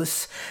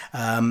Abylis.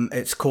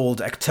 It's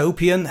called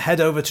Ectopian.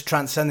 Head over to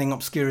Transcending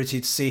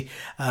Obscurity to see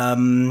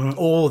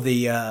all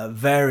the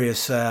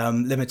various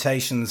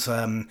limitations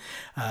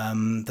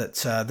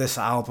that this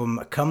album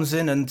comes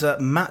in. And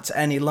Matt,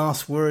 any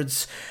last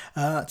words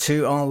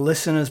to our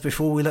listeners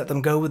before we let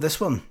them go with this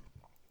one?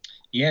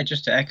 Yeah,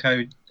 just to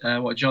echo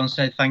what John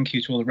said, thank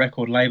you to all the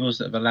record labels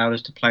that have allowed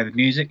us to play the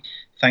music.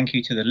 Thank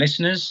you to the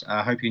listeners.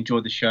 I hope you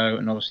enjoyed the show,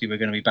 and obviously we're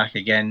going to be back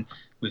again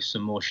with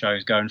some more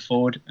shows going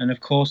forward. And of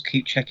course,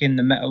 keep checking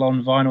the Metal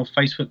on Vinyl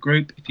Facebook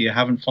group. If you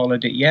haven't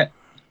followed it yet,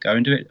 go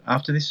and do it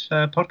after this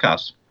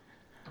podcast.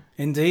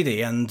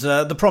 Indeedy, and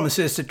the promise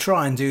is to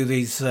try and do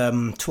these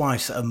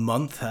twice a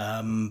month,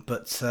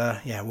 but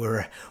yeah,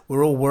 we're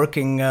all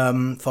working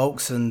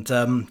folks, and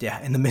yeah,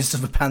 in the midst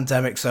of a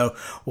pandemic, so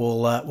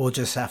we'll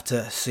just have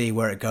to see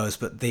where it goes.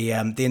 But the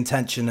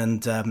intention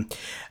and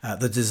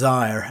the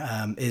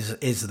desire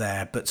is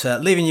there. But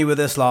leaving you with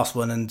this last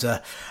one,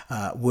 and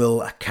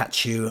we'll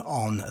catch you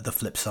on the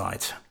flip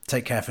side.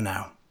 Take care for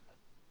now.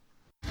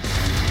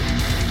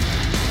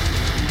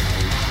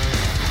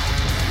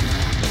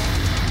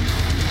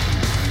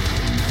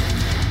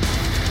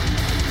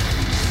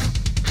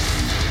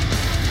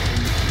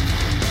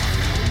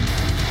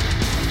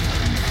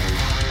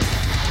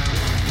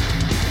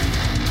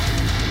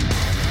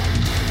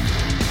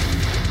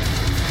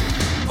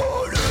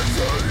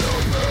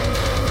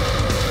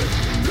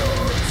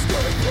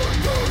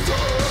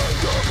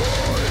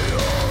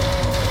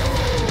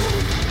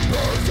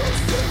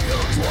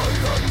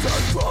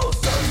 Transform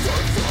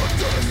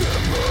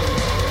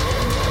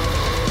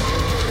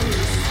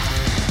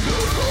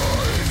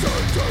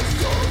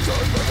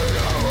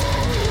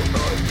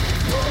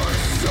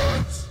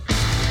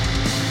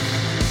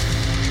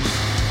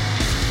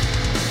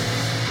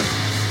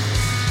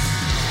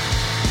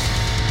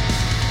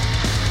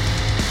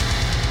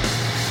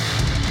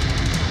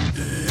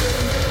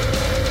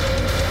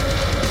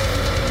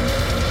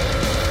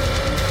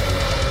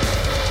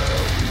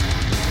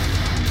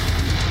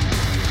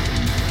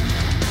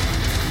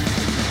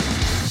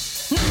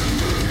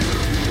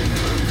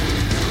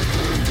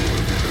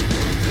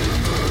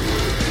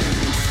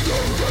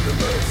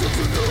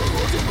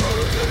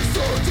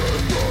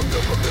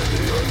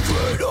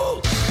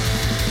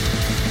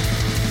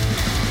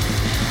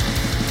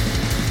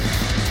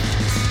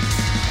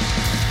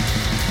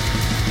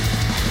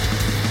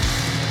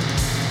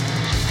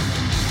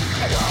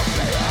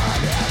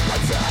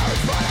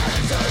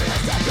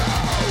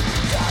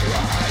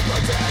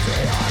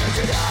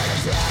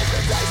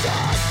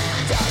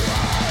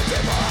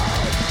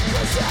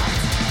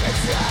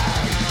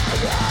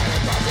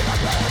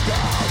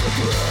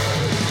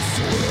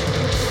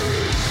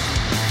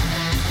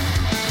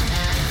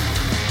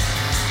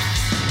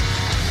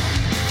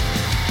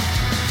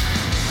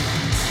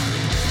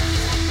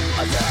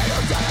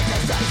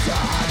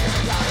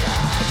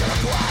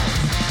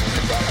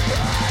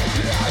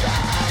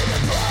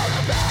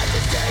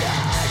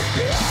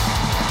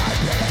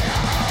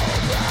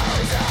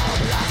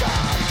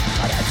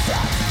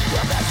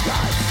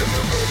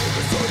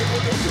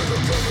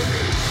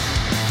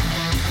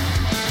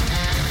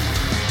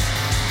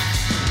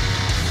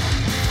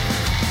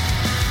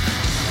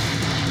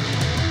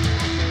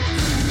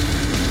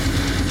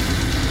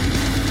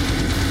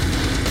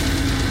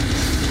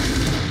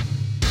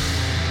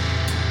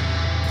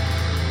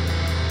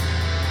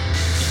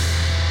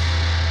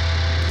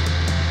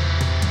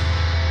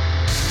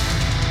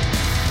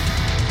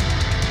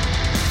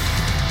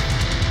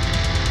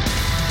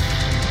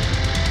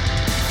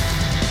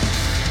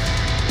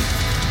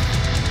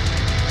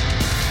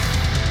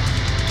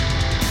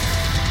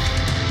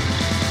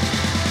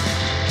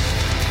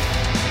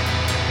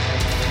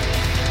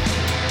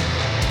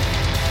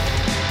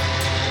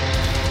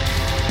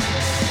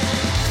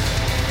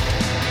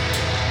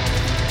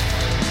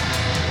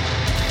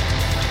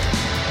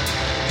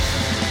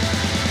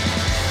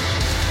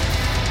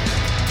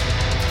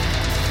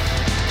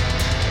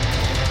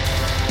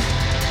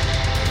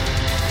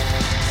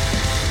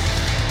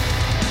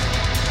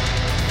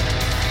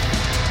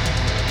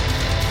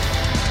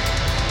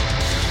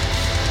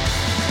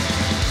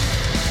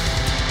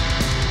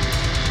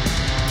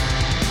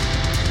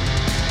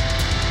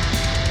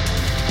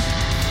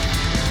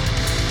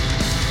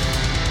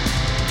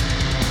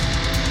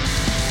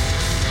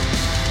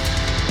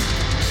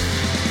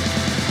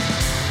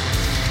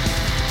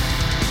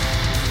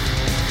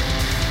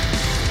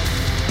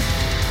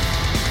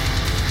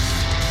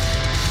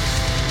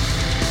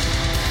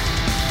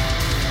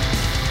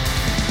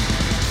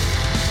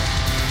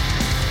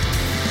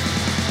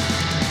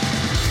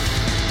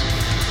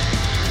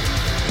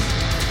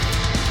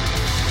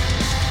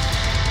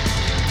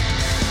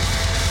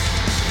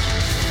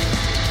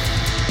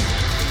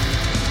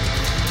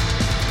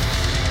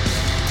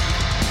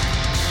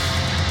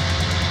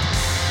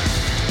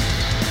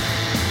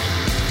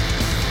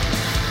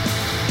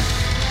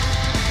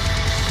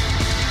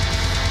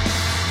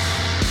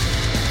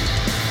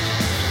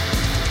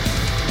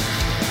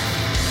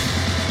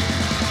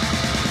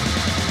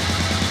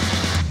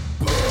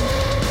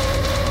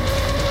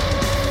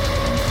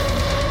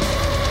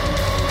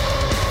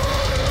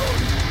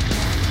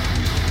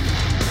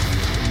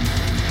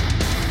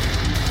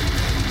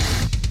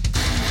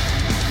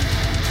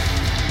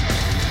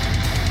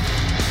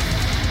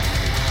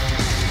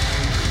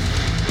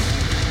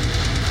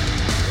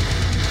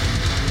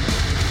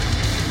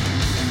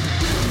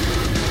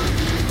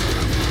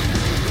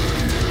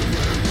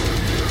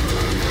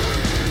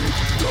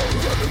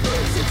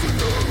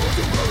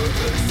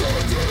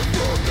Soldier